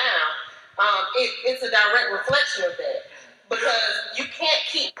them down. It's a direct reflection of that. Because you can't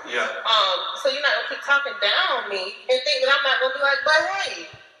keep, so you're not going to keep talking down on me and think that I'm not going to be like, but hey,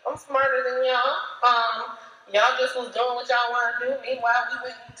 I'm smarter than y'all. Y'all just was doing what y'all want to do. Meanwhile,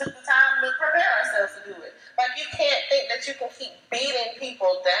 we took the time to prepare ourselves to do it. Like, you can't think that you can keep beating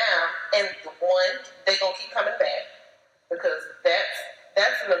people down and one, they're going to keep coming back. Because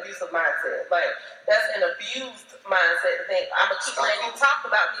that's an abusive mindset. Like, that's an abused mindset to think, I'm going to keep letting you talk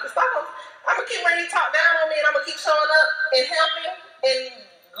about me. I'm going to keep letting you talk down on me and I'm going to keep showing up and helping and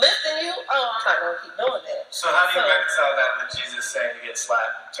lifting you. Oh, I'm not going to keep doing that. So how do you reconcile that with Jesus saying to get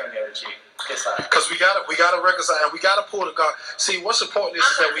slapped, turn the other cheek? Get slapped. Because we gotta reconcile, and we gotta pull the God. See, what's important is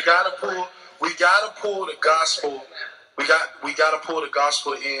that we gotta pull the gospel. We gotta pull the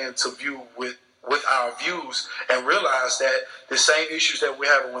gospel in to view with our views and realize that the same issues that we're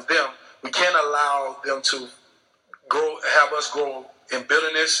having with them, we can't allow them to have us grow in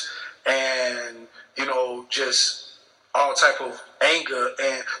bitterness and just all type of anger,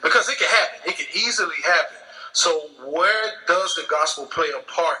 and because it can happen, it can easily happen. So where does the gospel play a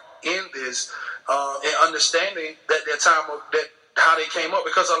part in this, in understanding that their time of that how they came up?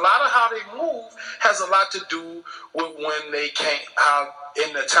 Because a lot of how they move has a lot to do with when they came, how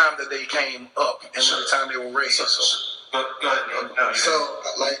in the time that they came up and the time they were raised. Go ahead. No, So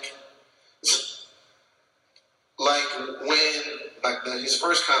when his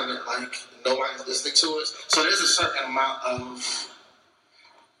first comment, nobody's listening to us. So there's a certain amount of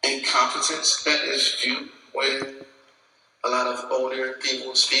incompetence that is viewed when a lot of older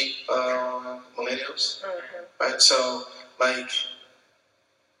people speak millennials, right? So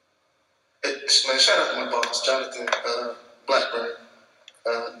shout out to my boss, Jonathan Blackburn.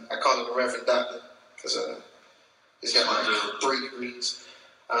 I call him the Reverend Doctor because he's got 3 degrees.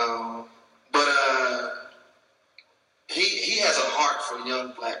 But he has a heart for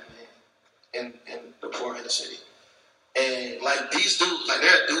young black men in the poor inner city. And these dudes, there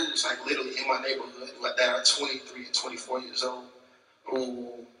are dudes literally in my neighborhood that are 23 and 24 years old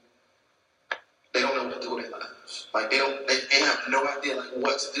who they don't know what to do with their lives. They have no idea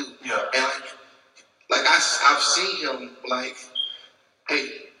what to do. Yeah. And I've seen him hey,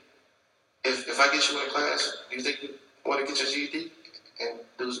 if I get you in a class, do you think you want to get your GED? And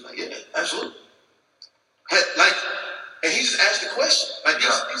dudes like, yeah, absolutely. And he just asked the question.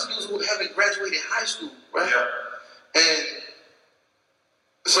 These dudes who haven't graduated high school, right? Yeah. And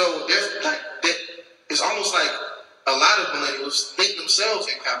so it's almost like a lot of millennials think themselves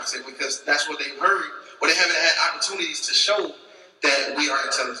incompetent because that's what they've heard, or they haven't had opportunities to show that we are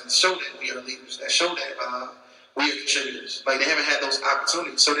intelligent, show that we are leaders, that show that we are contributors. They haven't had those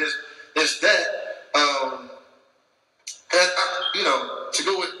opportunities. So there's that. To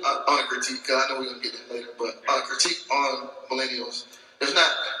go with on a critique, because I know we're gonna get that later, but on a critique on millennials, there's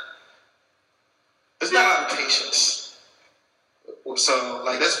not a lot of patience. So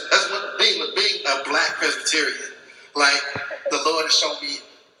that's what being a black Presbyterian, the Lord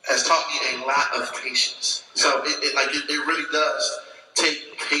has taught me a lot of patience. So it really does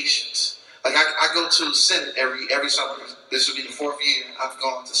take patience. I go to Senate every summer. This will be the 4th year I've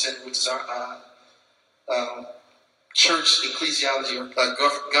gone to Senate, which is our church ecclesiology or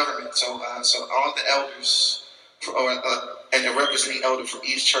government. So all the elders and a representing elder from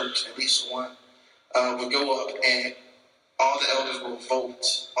each church, at least one, will go up and all the elders will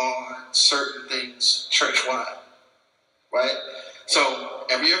vote on certain things church-wide, right? So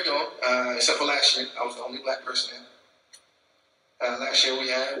every year ago, except for last year, I was the only black person in. Last year we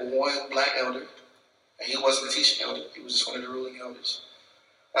had one black elder, and he wasn't a teaching elder. He was just one of the ruling elders.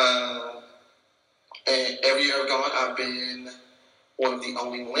 And every year I've gone, I've been one of the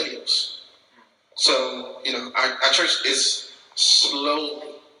only millennials. So, our church is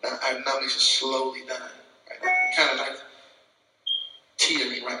slowly, our denomination is slowly dying right now. We're kind of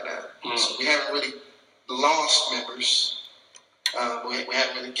teetering right now. So we haven't really lost members. We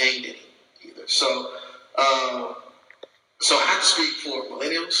haven't really gained any either. So I have to speak for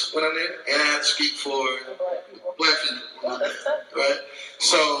millennials when I'm there, and I have to speak for black people when I'm there, right?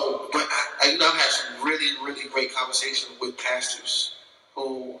 So, but I've had some really, really great conversations with pastors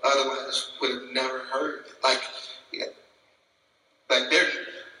who otherwise would have never heard. Like they're.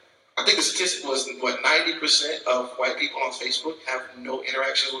 I think the statistic was 90% of white people on Facebook have no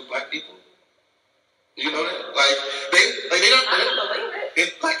interactions with black people. You know that? They don't. I don't believe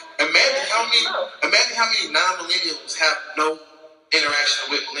it. Imagine how many non-millennials have no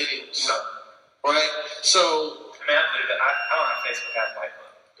interaction with millennials. No. Right? So. I mean, I believe it. I don't have Facebook. I have white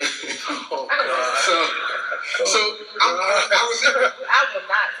club. Oh God. So I remember. I would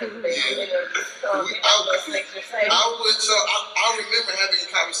not take Facebook. I remember having a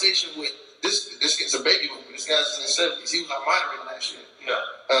conversation with this kid's a baby boomer. This guy's in his 70s. He was our moderator last year. Yeah.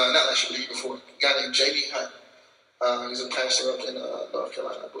 Not last year, the year before. A guy named Jamie Hunt. He's a pastor up in North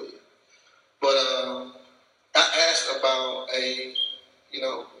Carolina, I believe. But I asked about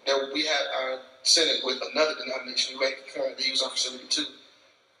that we had our Senate with another denomination. We currently use our facility too.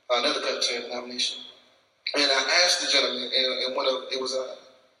 Another Presbyterian denomination. And I asked the gentleman, and it was a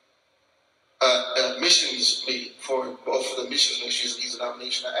missions meeting for both of the missions ministries of each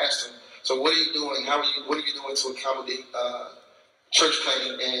denomination. I asked him, so what are you doing? What are you doing to accommodate church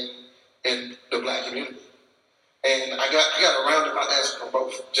planting in the black community? And I got a roundabout answer from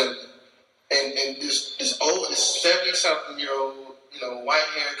both gentlemen. And this 70-something-year-old, white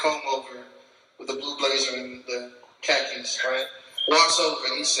hair, comb over, with the blue blazer and the khakis, right, walks over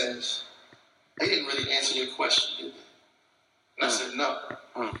and he says, "They didn't really answer your question, did they?" And I said, "No."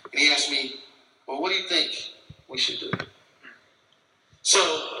 And he asked me, "Well, what do you think we should do?" So,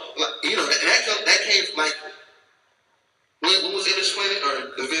 that came when was Image Planet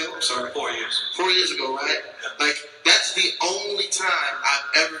or the Ville? I'm sorry. 4 years. 4 years ago, right? That's the only time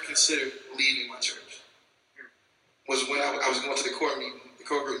I've ever considered leaving my church. Was when I was going to the core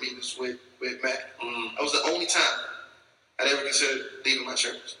group meetings with Matt. That was the only time I'd ever considered leaving my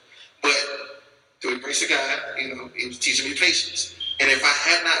church. But through the grace of God, he was teaching me patience. And if I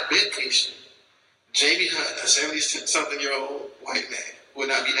had not been patient, Jamie Hunt, a 70-something-year-old white man, would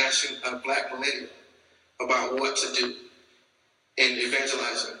not be asking a black millennial about what to do in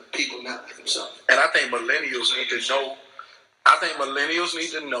evangelizing people not like himself. And I think millennials need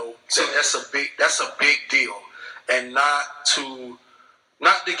to know. That that's a big deal, and not to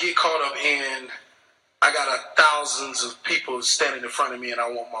get caught up in. I got thousands of people standing in front of me, and I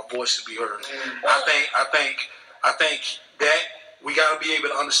want my voice to be heard. I think that we got to be able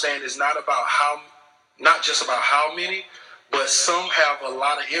to understand it's not just about how many, but some have a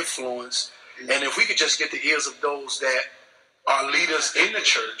lot of influence. And if we could just get the ears of those that are leaders in the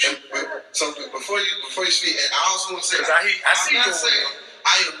church. So before you speak, I also want to say,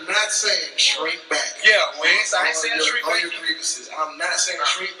 I am not saying shrink back. Yeah, I ain't saying shrink back. On your grievances. I'm not saying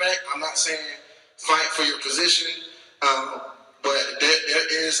shrink back. I'm not saying fight for your position. But there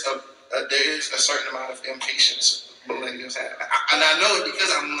is a certain amount of impatience millennials have, and I know it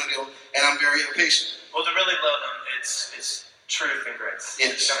because I'm a millennial and I'm very impatient. Well, to really love them, it's truth and grace.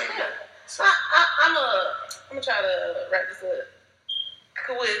 Yes. So I'm gonna try to wrap this up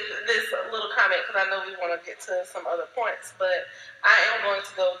with this little comment because I know we want to get to some other points, but I am going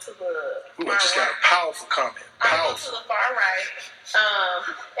to go to the far just right. Got a powerful comment. I'm going to the far right,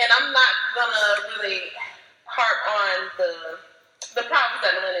 and I'm not gonna really harp on the problems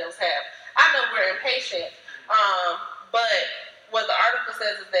that millennials have. I know we're impatient, but what the article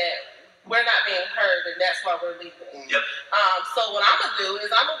says is that we're not being heard, and that's why we're leaving. Yep. So what I'm going to do is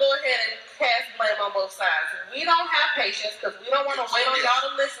I'm going to go ahead and cast blame on both sides. We don't have patience because we don't want to wait on y'all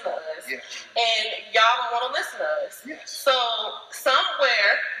to listen to us, and y'all don't want to listen to us. Yes. So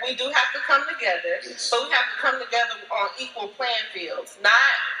somewhere we do have to come together, but we have to come together on equal playing fields.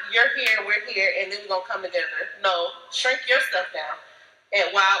 Not you're here, we're here, and then we're going to come together. No, shrink your stuff down. And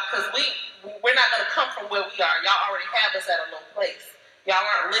because we're not going to come from where we are. Y'all already have us at a low place. Y'all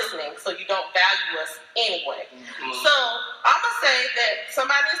aren't listening, so you don't value us anyway. Mm-hmm. So I'm going to say that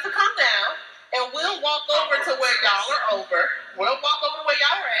somebody needs to come down, and we'll walk over to where y'all are over. We'll walk over to where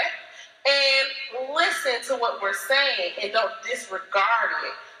y'all are at, and listen to what we're saying, and don't disregard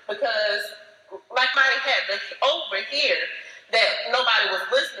it. Because like Monty had to overhear that nobody was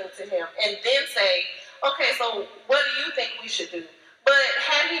listening to him, and then say, okay, so what do you think we should do? But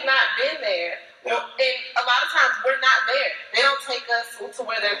had he not been there, well, and a lot of times we're not there. They don't take us to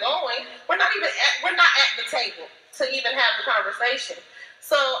where they're going. We're not at the table to even have the conversation.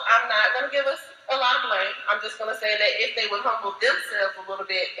 So I'm not going to give us a lot of blame. I'm just going to say that if they would humble themselves a little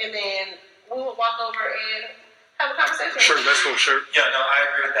bit and then we would walk over and have a conversation. Sure, let's go, sure. Yeah, no, I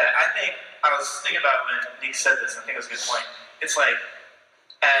agree with that. I think I was thinking about when Neef said this. I think it was a good point. It's like,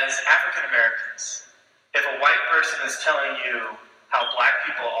 as African Americans, if a white person is telling you how black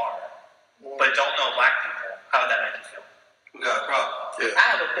people are, but don't know black people, how would that make you feel? We got a problem. Yeah. I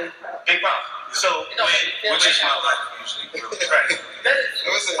have a big problem. Big problem. So, Which is my life usually. right. That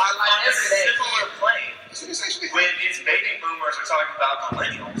is my life On a every day. similar plane, when these baby boomers are talking about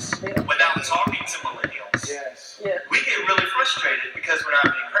millennials, without talking to millennials, Yeah. we get really frustrated because we're not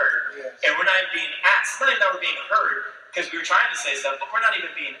being heard, and we're not even being asked. It's not even that we're being heard because we were trying to say stuff, but we're not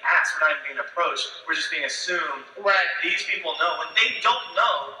even being asked. We're not even being approached. We're just being assumed Right. that these people know when they don't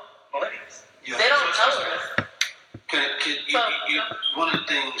know millennials. Yeah. They don't So it's know us. One of the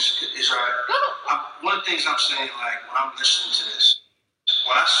things is one of the things I'm saying, like when I'm listening to this,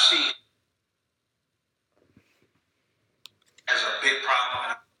 what I see as a big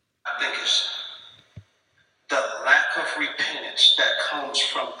problem, I think is the lack of repentance that comes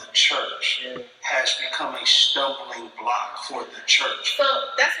from the church has become a stumbling block for the church. So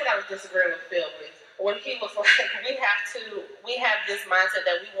that's what I was disagreeing with Phil with. When he was like, we have this mindset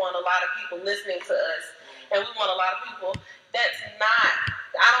that we want a lot of people listening to us, and we want a lot of people. That's not,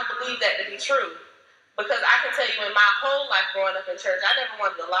 I don't believe that to be true. Because I can tell you in my whole life growing up in church, I never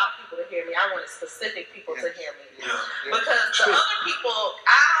wanted a lot of people to hear me. I wanted specific people to hear me. Because the other people,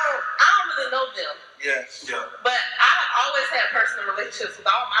 I don't really know them. But I've always had personal relationships with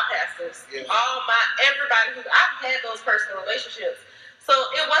all my pastors. Everybody who, I've had those personal relationships. So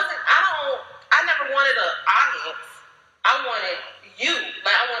it wasn't, I never wanted an audience. I wanted you.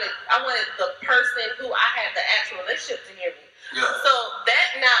 Like I wanted the person who I had the actual relationship to hear me. So that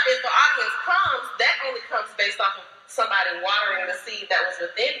now, if the audience comes, that only comes based off of somebody watering the seed that was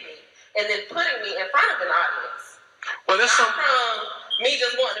within me and then putting me in front of an audience. Well, that's not from me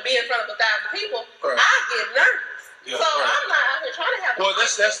just wanting to be in front of 1,000 people. Right. I get nervous. Yeah, so right. I'm not out here trying to have. Well,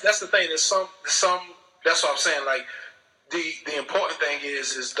 that's the thing. There's some. That's what I'm saying. Like the important thing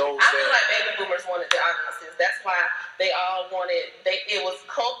is those. I feel like baby boomers wanted the audiences. That's why they all wanted. It was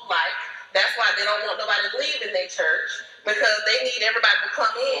cult like. That's why they don't want nobody to leave in their church because they need everybody to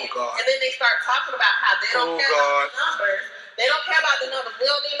come in. And then they start talking about how they don't care about the numbers. They don't care about the numbers. We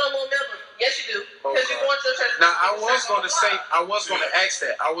don't need no more members. Yes, you do. Because you want your church. Now, I was going to ask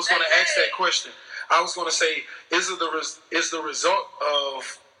that. I was going to ask that question. I was going to say, is the result of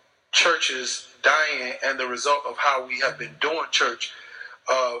churches dying and the result of how we have been doing church,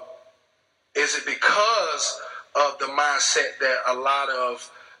 is it because of the mindset that a lot of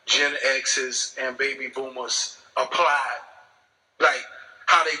Gen X's and baby boomers applied, like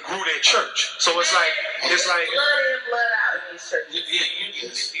how they grew their church? So it's like blood in, blood out in these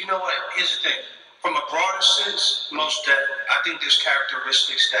churches. You know what? Here's the thing. From a broader sense, most definitely, I think there's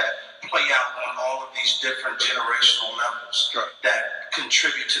characteristics that play out on all of these different generational levels that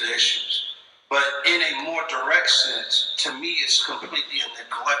contribute to the issues. But in a more direct sense, to me, it's completely a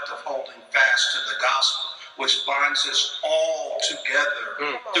neglect of holding fast to the gospel, which binds us all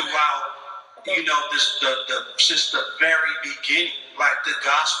together throughout, since the very beginning, like the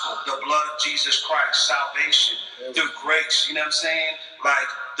gospel, the blood of Jesus Christ, salvation through grace. You know what I'm saying? Like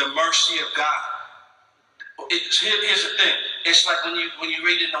the mercy of God. Here's the thing. It's like when you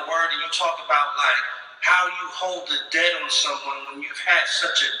read in the Word and you talk about like how do you hold the debt on someone when you've had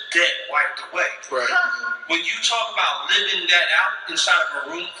such a debt wiped away. Right. When you talk about living that out inside of a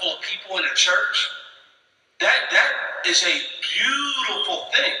room full of people in a church, that is a beautiful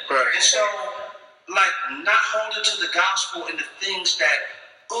thing. Right. And so, like, not holding to the gospel and the things that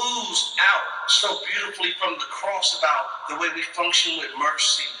ooze out so beautifully from the cross about the way we function with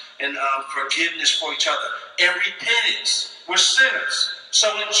mercy and forgiveness for each other and repentance. We're sinners. So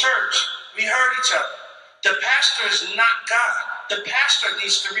in church, we hurt each other. The pastor is not God. The pastor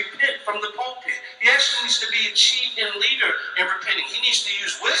needs to repent from the pulpit. He actually needs to be a chief and leader in repenting. He needs to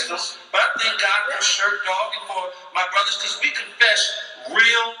use wisdom. But I thank God for Shirt Dog and for my brothers because we confess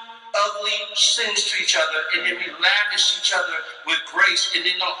real ugly sins to each other and then we lavish each other with grace and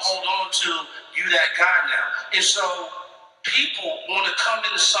then don't hold on to you that guy now. And so people want to come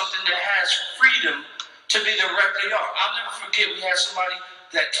into something that has freedom to be the rep they are. I'll never forget we had somebody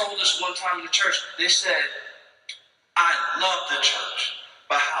that told us one time in the church, they said, I love the church,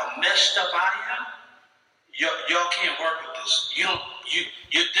 but how messed up I am, y'all can't work with this.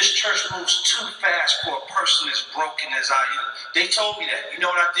 This church moves too fast for a person as broken as I am. They told me that. You know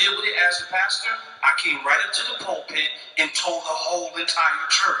what I did with it as a pastor? I came right up to the pulpit and told the whole entire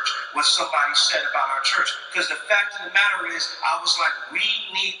church what somebody said about our church. Because the fact of the matter is, I was like, we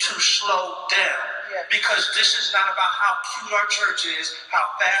need to slow down. Because this is not about how cute our church is, how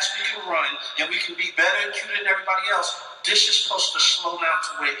fast we can run, and we can be better and cuter than everybody else. This is supposed to slow down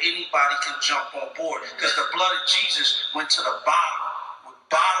to where anybody can jump on board. Because the blood of Jesus went to the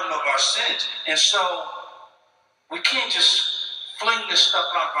bottom of our sins. And so we can't just fling this stuff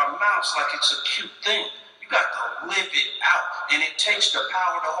out of our mouths like it's a cute thing. You got to live it out. And it takes the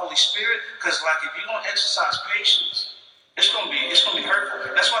power of the Holy Spirit. Because like if you don't exercise patience, it's gonna be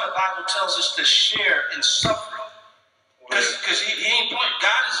hurtful. That's why the Bible tells us to share in suffering. Because he ain't playing.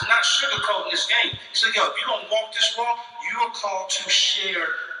 God is not sugarcoating this game. He said, yo, if you don't walk this walk, you are called to share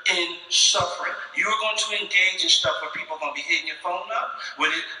in suffering. You are going to engage in stuff where people are going to be hitting your phone up.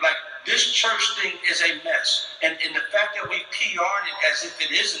 Like this church thing is a mess. And the fact that we PR'd it as if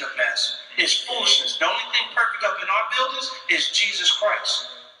it isn't a mess is foolishness. The only thing perfect up in our buildings is Jesus Christ.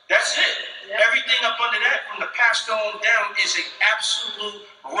 That's it. Yep. Everything up under that, from the pastor on down, is an absolute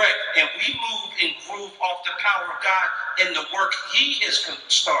wreck. And we move and groove off the power of God and the work He has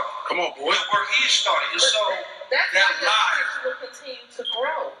started. Come on, boy. The work He has started. And so that's that why the churches will continue to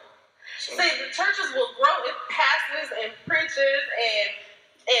grow. See, the churches will grow if pastors and preachers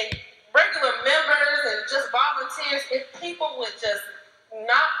and regular members and just volunteers, if people would just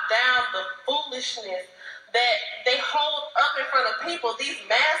knock down the foolishness that they hold up in front of people, these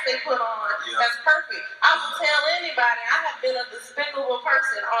masks they put on, that's perfect. I will tell anybody, I have been a despicable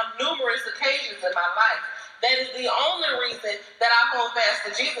person on numerous occasions in my life. That is the only reason that I hold fast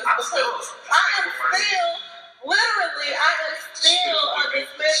to Jesus, because I am still a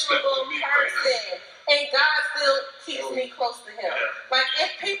despicable person. And God still keeps me close to Him. Like,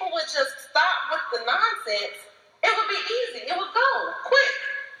 if people would just stop with the nonsense, it would be easy. It would go quick.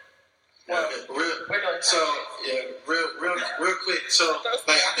 Real quick. So,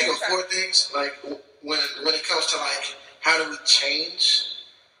 like, I think of 4 things. Like, when it comes to like, how do we change,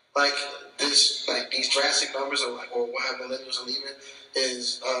 like this, like these drastic numbers, or why millennials are leaving,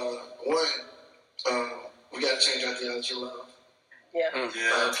 is one, we got to change our theology of love.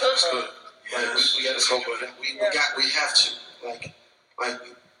 That's good. Like, we got to change. We have to. Like,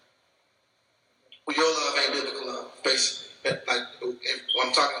 your love ain't biblical love, basically. Like, if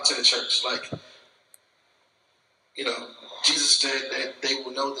I'm talking to the church, like, Jesus said that they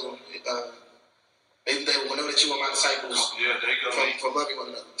will know them. They will know that you are my disciples. From loving one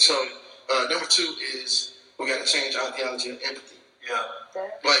another. So, number 2 is we got to change our theology of empathy.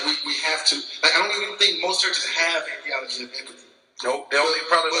 Like, we have to. Like, I don't even think most churches have a theology of empathy. No, they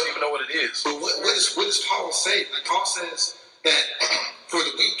probably don't even know what it is. But what does Paul say? Like, Paul says that for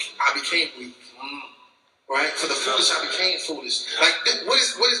the weak I became weak. Right? For the foolish, I became foolish. Like, what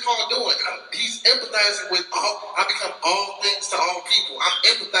is Paul doing? He's empathizing with all. I become all things to all people. I'm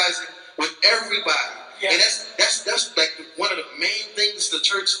empathizing with everybody. And that's like one of the main things the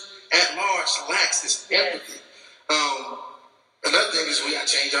church at large lacks is empathy. Another thing is we got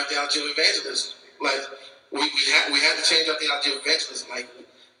to change our theology of evangelism. Like, we have to change our theology of evangelism. Like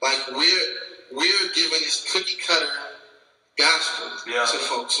we're giving this cookie cutter gospel to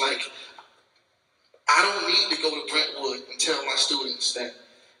folks. Like, I don't need to go to Brentwood and tell my students that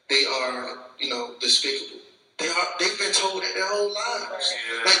they are, despicable. They've been told that their whole lives.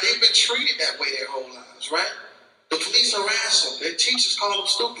 Like, they've been treated that way their whole lives, right? The police harass them. Their teachers call them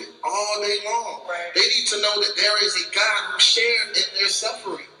stupid all day long. Right. They need to know that there is a God who shared in their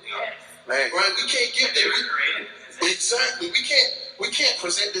suffering. Right? We can't give them. Exactly. We can't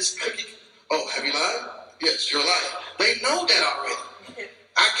present this cookie. Oh, have you lied? Yes, you're lying. They know that already.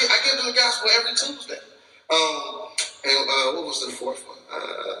 I give them the gospel every Tuesday. And what was the 4th one?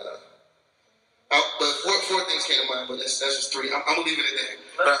 The four things came to mind, but that's just 3. I'm gonna leave it at that.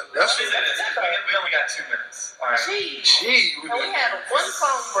 We only got 2 minutes. All right. Gee, we had one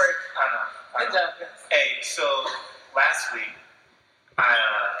phone break. I know. Hey, so last week I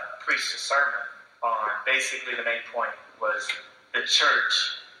preached a sermon on basically the main point was the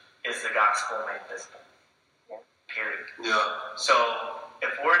church is the gospel made visible. Period. So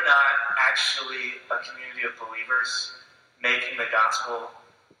if we're not actually a community of believers making the gospel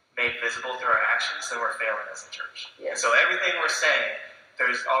made visible through our actions, then we're failing as a church. And so everything we're saying,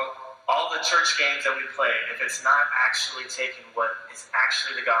 there's all the church games that we play, if it's not actually taking what is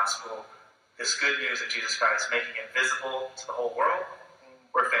actually the gospel, this good news of Jesus Christ, making it visible to the whole world,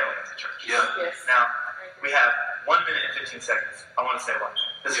 we're failing as a church. Now, we have 1 minute and 15 seconds. I want to say one thing.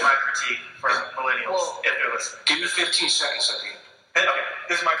 This is my critique for millennials, if they're listening. Give me 15 seconds at the end. Okay,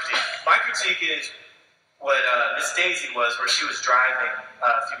 this is my critique. My critique is what Miss Daisy was, where she was driving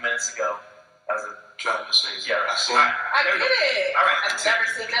a few minutes ago. That was a driving Miss Daisy. Yeah, right. I get it. All right. I've never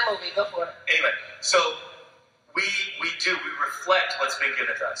seen that movie. Go for it. Anyway, so we reflect what's been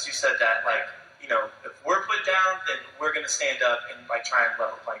given to us. You said that, like, if we're put down, then we're going to stand up and like try and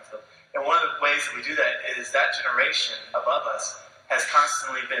level the playing field. And one of the ways that we do that is that generation above us has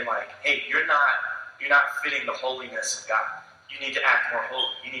constantly been like, hey, you're not fitting the holiness of God. You need to act more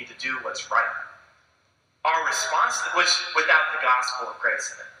holy. You need to do what's right. Our response, which without the gospel of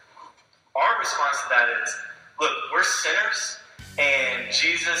grace in it, our response to that is, look, we're sinners, and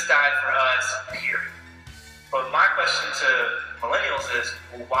Jesus died for us, period. But my question to millennials is,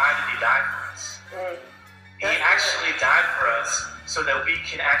 well, why did he die for us? He actually died for us so that we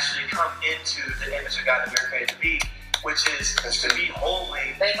can actually come into the image of God that we were created to be, which is to be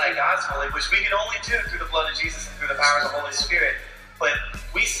holy like God's holy, which we can only do through the blood of Jesus and through the power of the Holy Spirit. But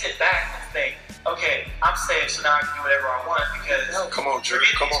we sit back and think, okay, I'm saved, so now I can do whatever I want because Come on, Drew.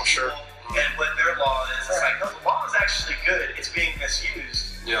 Come on, sure. And what their law is, it's like, no, the law is actually good. It's being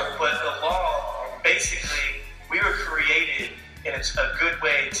misused. Yeah. But the law, basically, we were created in a good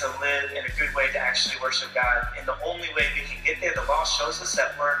way to live, in a good way to actually worship God. And the only way we can get there, the law shows us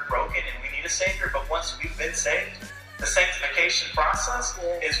that we're broken and we need a Savior. But once we've been saved, the sanctification process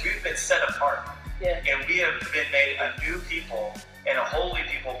is we've been set apart. Yeah. And we have been made a new people and a holy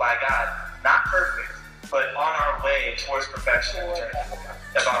people by God. Not perfect, but on our way towards perfection.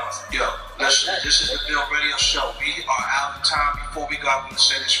 That's all I'm saying. Yo, listen, this is the Ville Radio Show. We are out of time. Before we go, I'm going to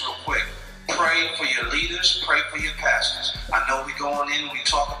say this real quick. Pray for your leaders, pray for your pastors. I know we going in, we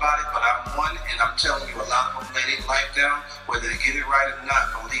talk about it, but I'm one, and I'm telling you, a lot of them lay their life down, whether they get it right or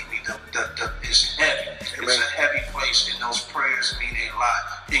not. Believe me, it's heavy. It's a heavy place, and those prayers mean a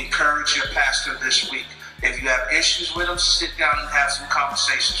lot. Encourage your pastor this week. If you have issues with them, sit down and have some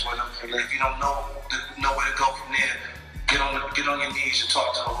conversations with them. And if you don't know where to go from there, get on your knees and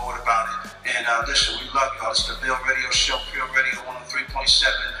talk to the Lord about it. And listen, we love y'all. It's the Ville Radio Show, Pure Radio 103.7,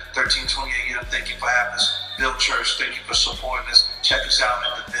 1328 AM. Thank you for having us. Ville Church, thank you for supporting us. Check us out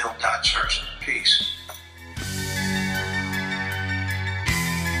at theville.church. Peace.